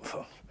 But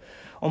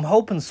I'm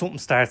hoping something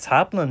starts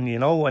happening, I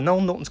know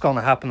nothing's going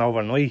to happen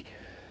overnight.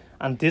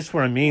 And this is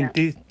what I mean.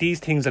 Yeah. These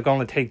things are going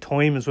to take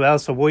time as well.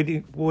 So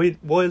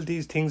while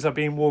these things are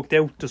being worked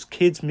out, there's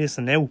kids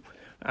missing out.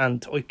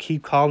 And I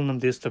keep calling them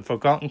this, the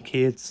forgotten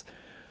kids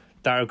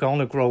that are going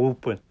to grow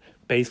up with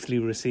basically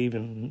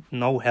receiving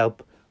no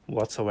help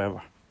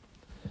whatsoever.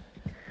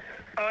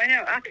 Oh, I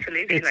know,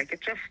 absolutely.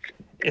 It's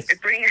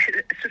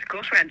just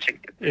gut-wrenching.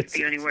 It's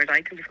the only word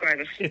I can describe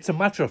it. It's a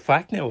matter of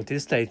fact now at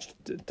this stage.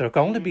 They're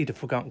going to be the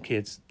forgotten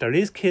kids. There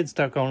is kids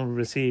that are going to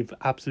receive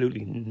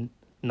absolutely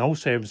no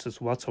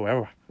services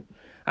whatsoever.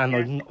 And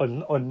I've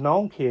known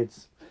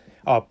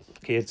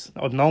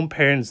I've known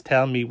parents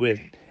tell me with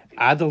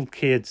adult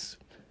kids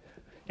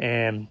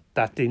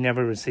that they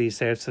never receive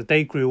services.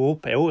 They grew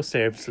up out of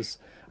services,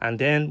 and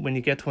then when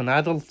you get to an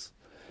adult,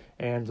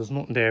 there's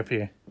nothing there for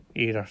you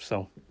either.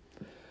 So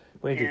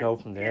where do you go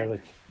from there?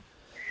 Like,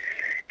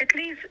 it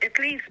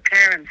leaves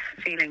parents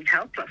feeling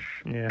helpless.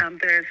 Yeah. And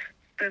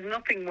there's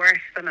nothing worse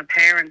than a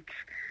parent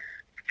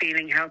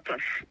feeling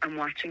helpless and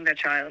watching their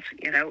child.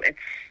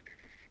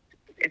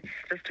 It's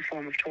just a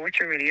form of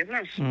torture, really, isn't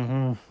it?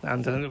 Mm-hmm.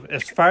 And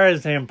as far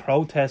as them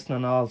protesting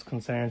and all is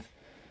concerned,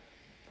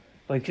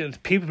 like,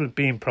 people have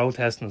been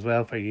protesting as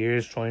well for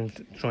years, trying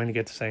to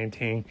get the same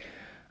thing.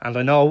 And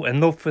I know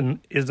enough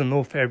is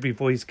enough. Every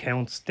voice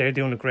counts. They're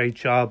doing a great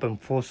job, and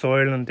Fuss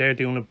Ireland, they're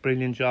doing a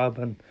brilliant job,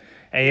 and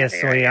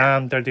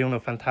ASIM, they're doing a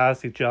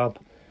fantastic job.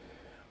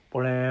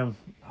 But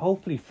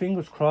hopefully,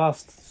 fingers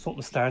crossed,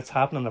 something starts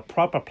happening, a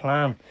proper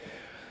plan.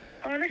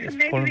 Oh, listen,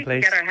 maybe we can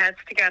get our heads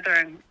together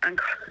and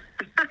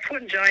have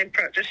one giant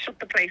just shut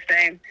the place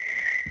down.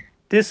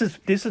 This has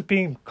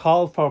been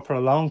called for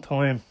a long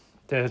time.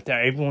 That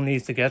everyone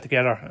needs to get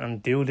together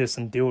and do this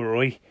and do it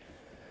right.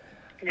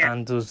 Yeah.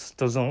 And there's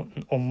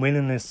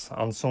unwillingness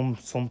on some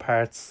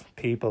parts,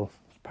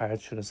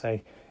 should I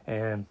say,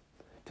 to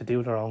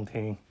do their own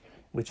thing,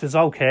 which is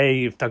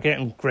okay if they're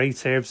getting great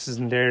services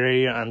in their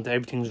area and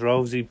everything's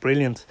rosy,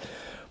 brilliant.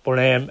 But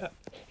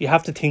you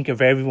have to think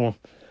of everyone.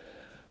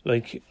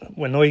 Like,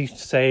 when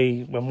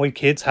my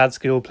kids had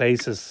school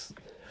places,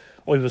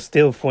 I was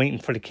still fighting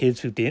for the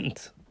kids who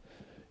didn't.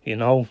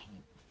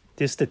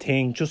 This is the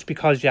thing. Just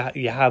because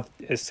you have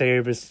a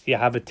service, you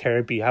have a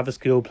therapy, you have a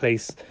school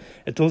place,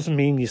 it doesn't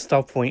mean you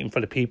stop fighting for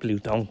the people who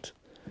don't.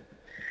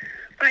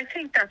 But I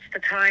think that's the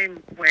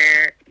time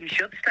where you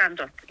should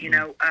stand up,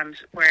 and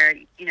where,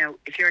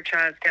 if your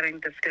child's getting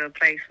the school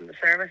place and the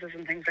services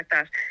and things like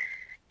that,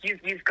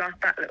 you've got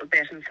that little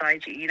bit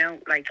inside you,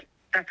 like,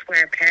 that's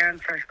where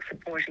parents are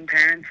supporting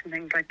parents and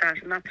things like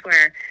that. And that's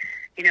where,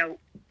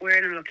 we're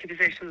in a lucky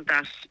position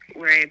that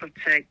we're able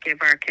to give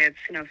our kids,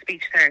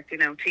 speech therapy,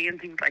 tea and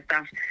things like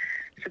that.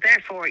 So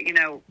therefore,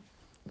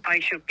 I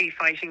should be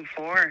fighting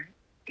for,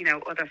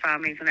 other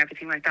families and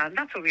everything like that. And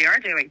that's what we are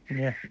doing.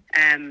 Yeah.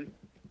 And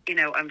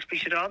we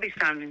should all be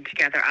standing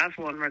together as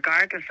one,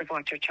 regardless of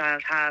what your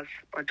child has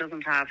or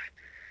doesn't have.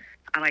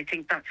 And I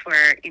think that's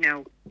where,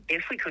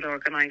 if we could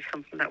organise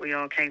something that we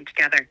all came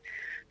together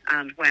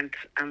and went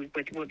and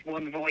with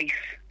one voice,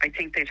 I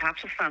think they'd have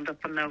to stand up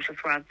and notice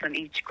rather than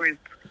each group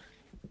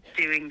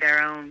doing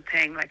their own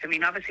thing. Like, I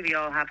mean, obviously we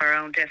all have our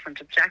own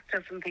different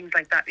objectives and things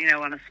like that,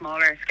 on a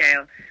smaller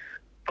scale.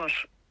 But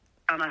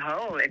on a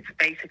whole, it's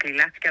basically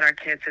let's get our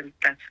kids in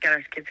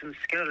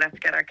school, let's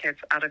get our kids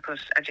adequate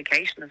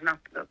education is not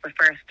the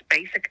first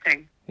basic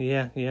thing.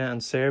 Yeah,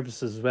 and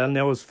services as well.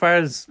 Now, as far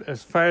as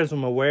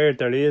I'm aware,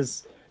 there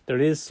is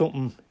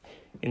something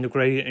in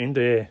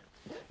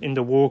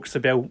the works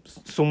about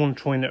someone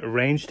trying to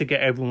arrange to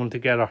get everyone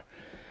together,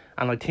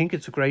 and I think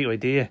it's a great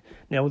idea.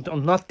 Now,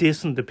 I'm not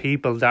dissing the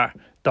people that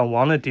don't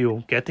want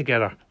to get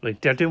together.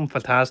 Like, they're doing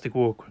fantastic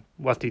work,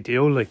 what they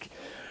do. Like,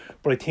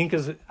 but I think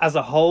as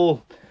a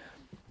whole,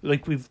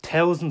 like, we've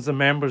thousands of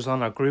members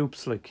on our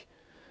groups. Like,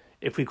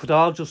 if we could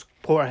all just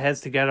put our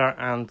heads together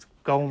and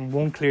go in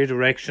one clear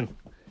direction,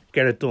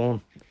 get it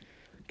done,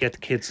 get the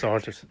kids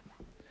sorted,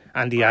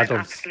 and the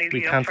adults.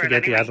 We can't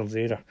forget the adults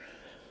either.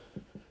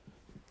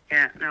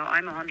 Yeah, no,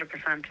 I'm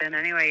 100% in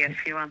anyway.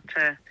 If you want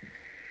to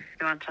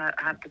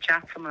have the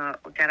chat from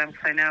we'll get them,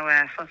 because I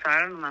know Fuss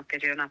Ireland, they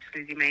do an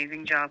absolutely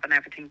amazing job and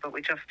everything, but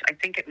I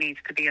think it needs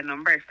to be a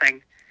numbers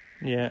thing.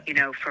 Yeah. You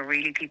know, for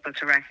really people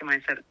to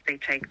recognise that they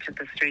take to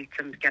the streets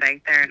and get out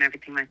there and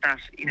everything like that.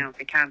 You know,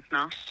 they can't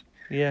not.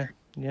 Yeah.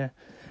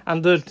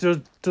 And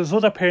there's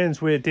other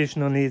parents with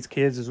additional needs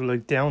kids as well,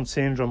 like Down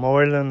syndrome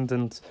Ireland,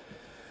 and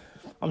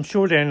I'm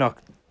sure they're not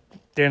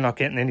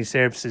getting any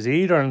services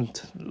either, and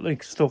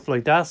like stuff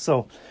like that.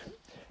 So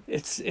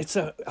it's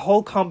a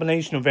whole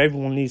combination of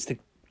everyone needs to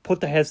put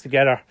their heads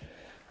together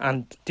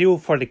and do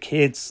it for the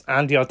kids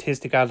and the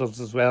autistic adults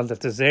as well that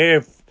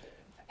deserve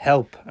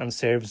help and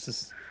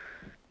services.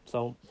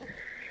 So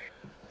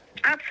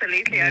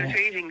absolutely, yeah. I was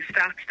reading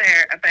stats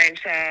there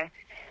about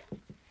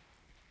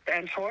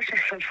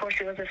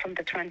unfortunately was it from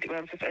the 20?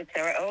 Well,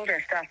 they were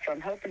older stats, so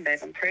I'm hoping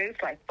they've improved.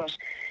 But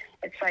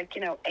it's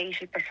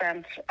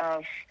 80%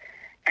 of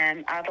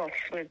adults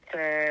with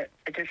a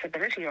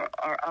disability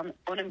are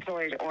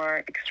unemployed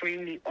or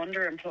extremely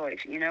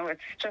underemployed. You know,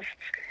 it's just,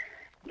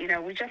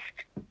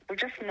 we're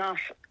just not.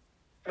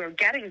 We're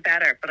getting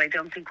better, but I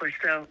don't think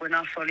we're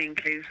not fully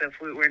inclusive.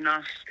 We're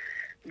not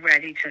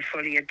ready to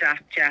fully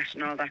adapt yet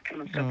and all that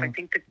kind of stuff. I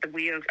think that the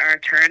wheels are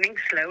turning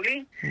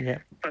slowly,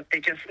 but they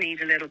just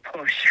need a little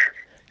push.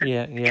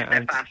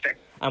 And faster.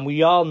 And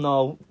we all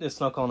know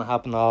it's not going to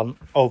happen all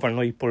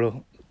overnight, but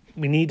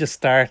we need to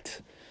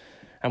start,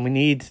 and we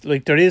need,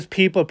 there is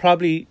people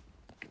probably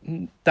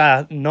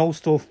that know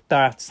stuff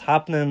that's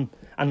happening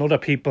and other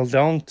people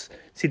don't.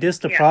 See, this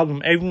is the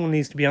problem. Everyone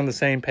needs to be on the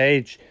same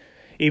page,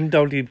 even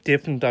though they have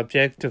different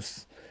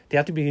objectives. They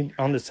have to be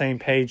on the same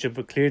page of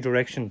a clear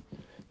direction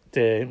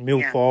to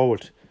move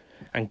forward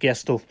and get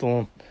stuff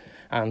done.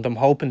 And I'm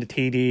hoping the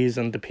TDs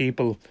and the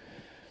people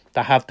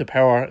that have the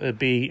power to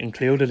be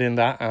included in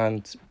that,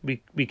 and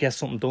we get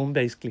something done,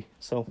 basically.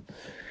 So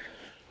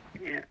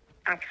yeah,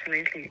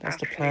 absolutely. That's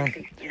the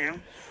plan. You know.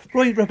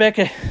 Right,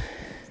 Rebecca,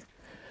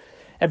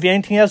 have you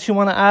anything else you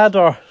want to add,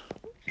 or?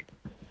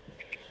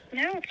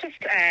 No, it's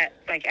just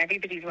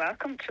everybody's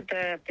welcome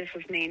to This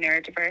Is Me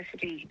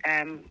Neurodiversity.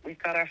 We've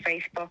got our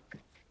Facebook,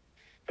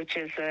 which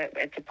is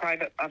it's a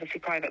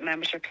private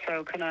membership.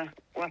 So kind of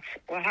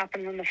what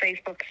happens on the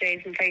Facebook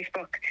stays in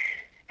Facebook.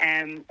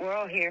 We're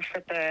all here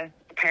for the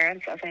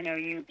parents, as I know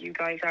you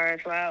guys are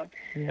as well.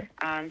 Yeah.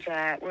 And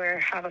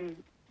we're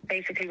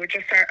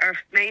just our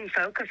main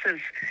focus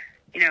is,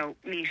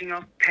 meeting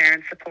up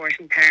parents,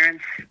 supporting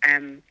parents,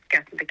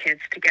 getting the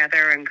kids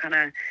together and kind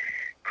of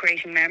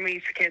creating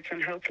memories for kids,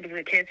 and hopefully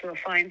the kids will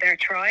find their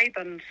tribe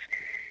and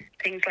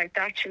things like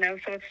that, So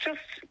it's just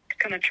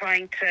kind of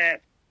trying to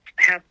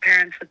help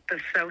parents with the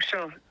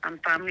social and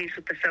families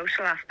with the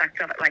social aspect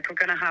of it. Like, we're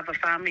going to have a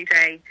family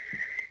day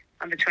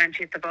on the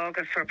 20th of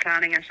August. We're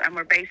planning it, and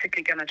we're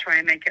basically going to try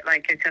and make it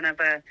like a kind of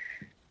a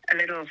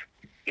little,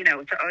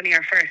 it's only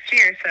our first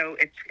year, so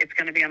it's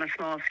going to be on a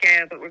small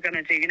scale, but we're going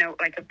to do,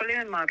 like a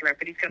balloon modeler,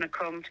 but he's going to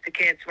come to the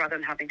kids rather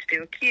than having to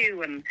do a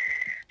queue, and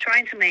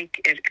trying to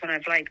make it kind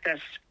of like that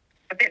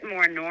a bit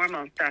more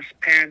normal, that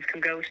parents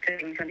can go to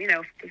things, and,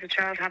 if there's a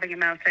child having a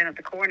meltdown at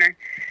the corner,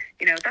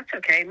 that's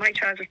okay. My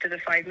child just did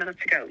it 5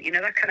 minutes ago.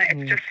 That kind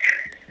of, it's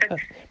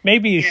just...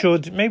 Maybe you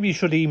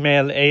should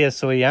email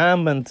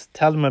ASIM and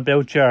tell them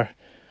about your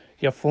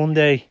fun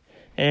day.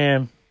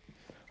 I'm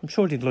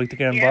sure they'd like to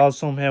get involved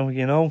somehow,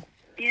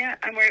 Yeah,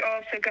 and we're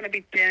also going to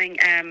be doing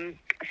a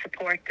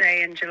support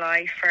day in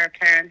July for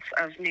parents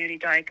of newly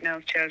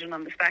diagnosed children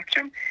on the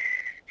spectrum.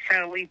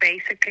 So we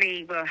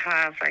basically will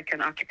have like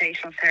an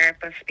occupational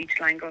therapist, speech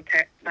language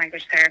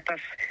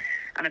therapist,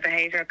 and a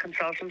behavioural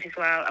consultant as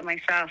well, and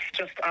myself.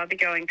 I'll be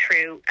going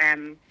through,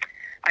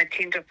 I've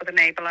teamed up with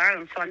Enable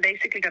Ireland, so I'm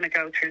basically going to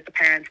go through the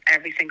parents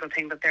every single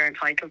thing that they're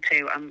entitled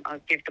to, and I'll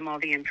give them all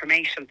the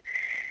information.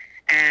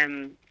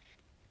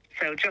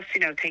 So just,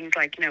 things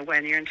like,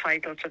 when you're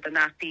entitled to the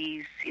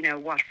nappies,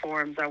 what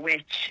forms are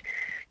which,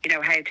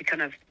 how to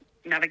kind of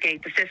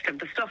navigate the system.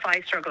 The stuff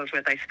I struggled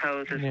with, I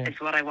suppose, is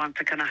what I want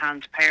to kind of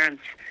hand to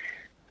parents,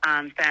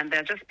 and then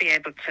they'll just be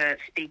able to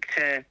speak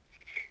to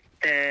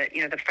the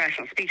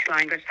professional speech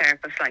language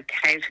therapist, like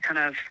how to kind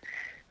of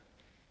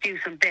do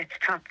some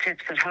top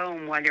tips at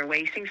home while you're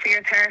waiting for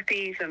your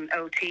therapies, and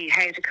OT,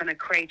 how to kind of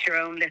create your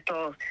own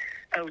little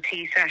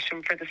OT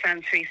session for the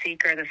sensory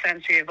seeker, the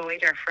sensory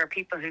avoider, for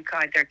people who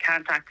either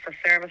can't access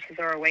services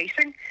or are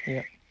waiting.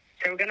 Yeah.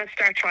 So we're going to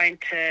start trying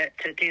to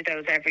do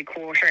those every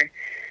quarter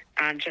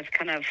and just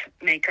kind of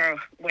make our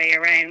way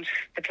around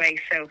the place.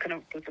 So kind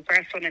of the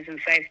first one is in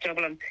South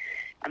Dublin,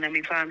 and then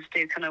we plan to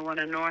do kind of one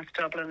in North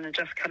Dublin, and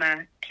just kind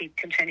of keep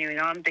continuing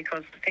on,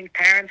 because I think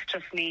parents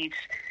just need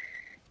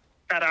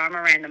that arm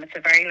around them. It's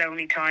a very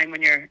lonely time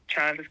when your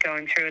child is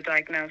going through a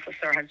diagnosis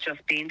or has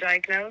just been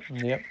diagnosed.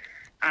 Yep.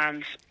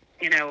 And,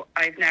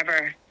 I've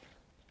never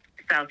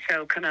felt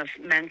so kind of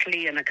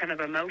mentally and kind of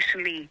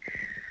emotionally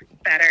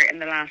better in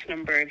the last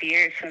number of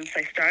years since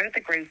I started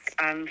the group,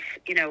 and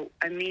you know,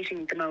 I'm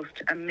meeting the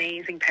most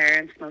amazing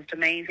parents, most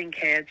amazing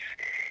kids,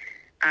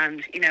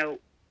 and you know,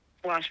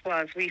 what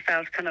was we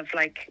felt kind of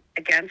like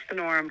against the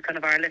norm, kind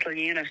of our little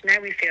unit. Now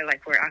we feel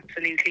like we're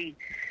absolutely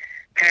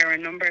pair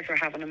in numbers. We're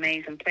having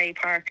amazing play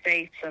park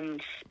dates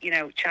and, you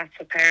know, chats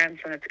with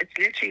parents, and it's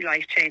literally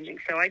life changing.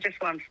 So I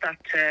just want that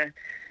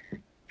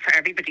for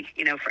everybody,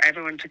 you know, for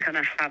everyone to kind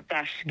of have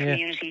that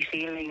community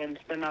feeling, and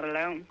they're not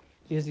alone.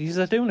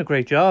 You're doing a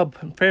great job.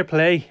 Fair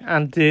play.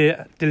 And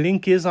the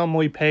link is on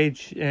my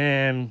page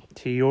to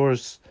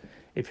yours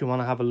if you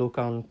want to have a look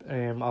on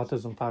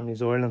Autism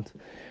Families Ireland.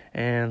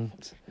 And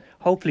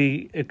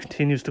hopefully it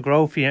continues to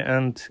grow for you,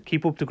 and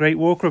keep up the great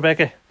work,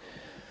 Rebecca.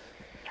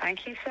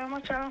 Thank you so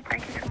much, Al.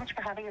 Thank you so much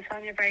for having us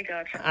on. You're very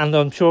good. And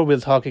I'm sure we'll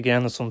talk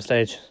again at some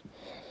stage.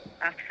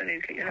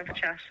 Absolutely. You'll have a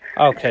chat.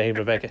 Okay,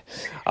 Rebecca.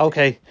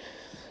 Okay.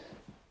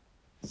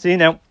 See you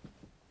now.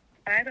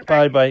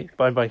 Bye.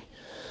 Bye.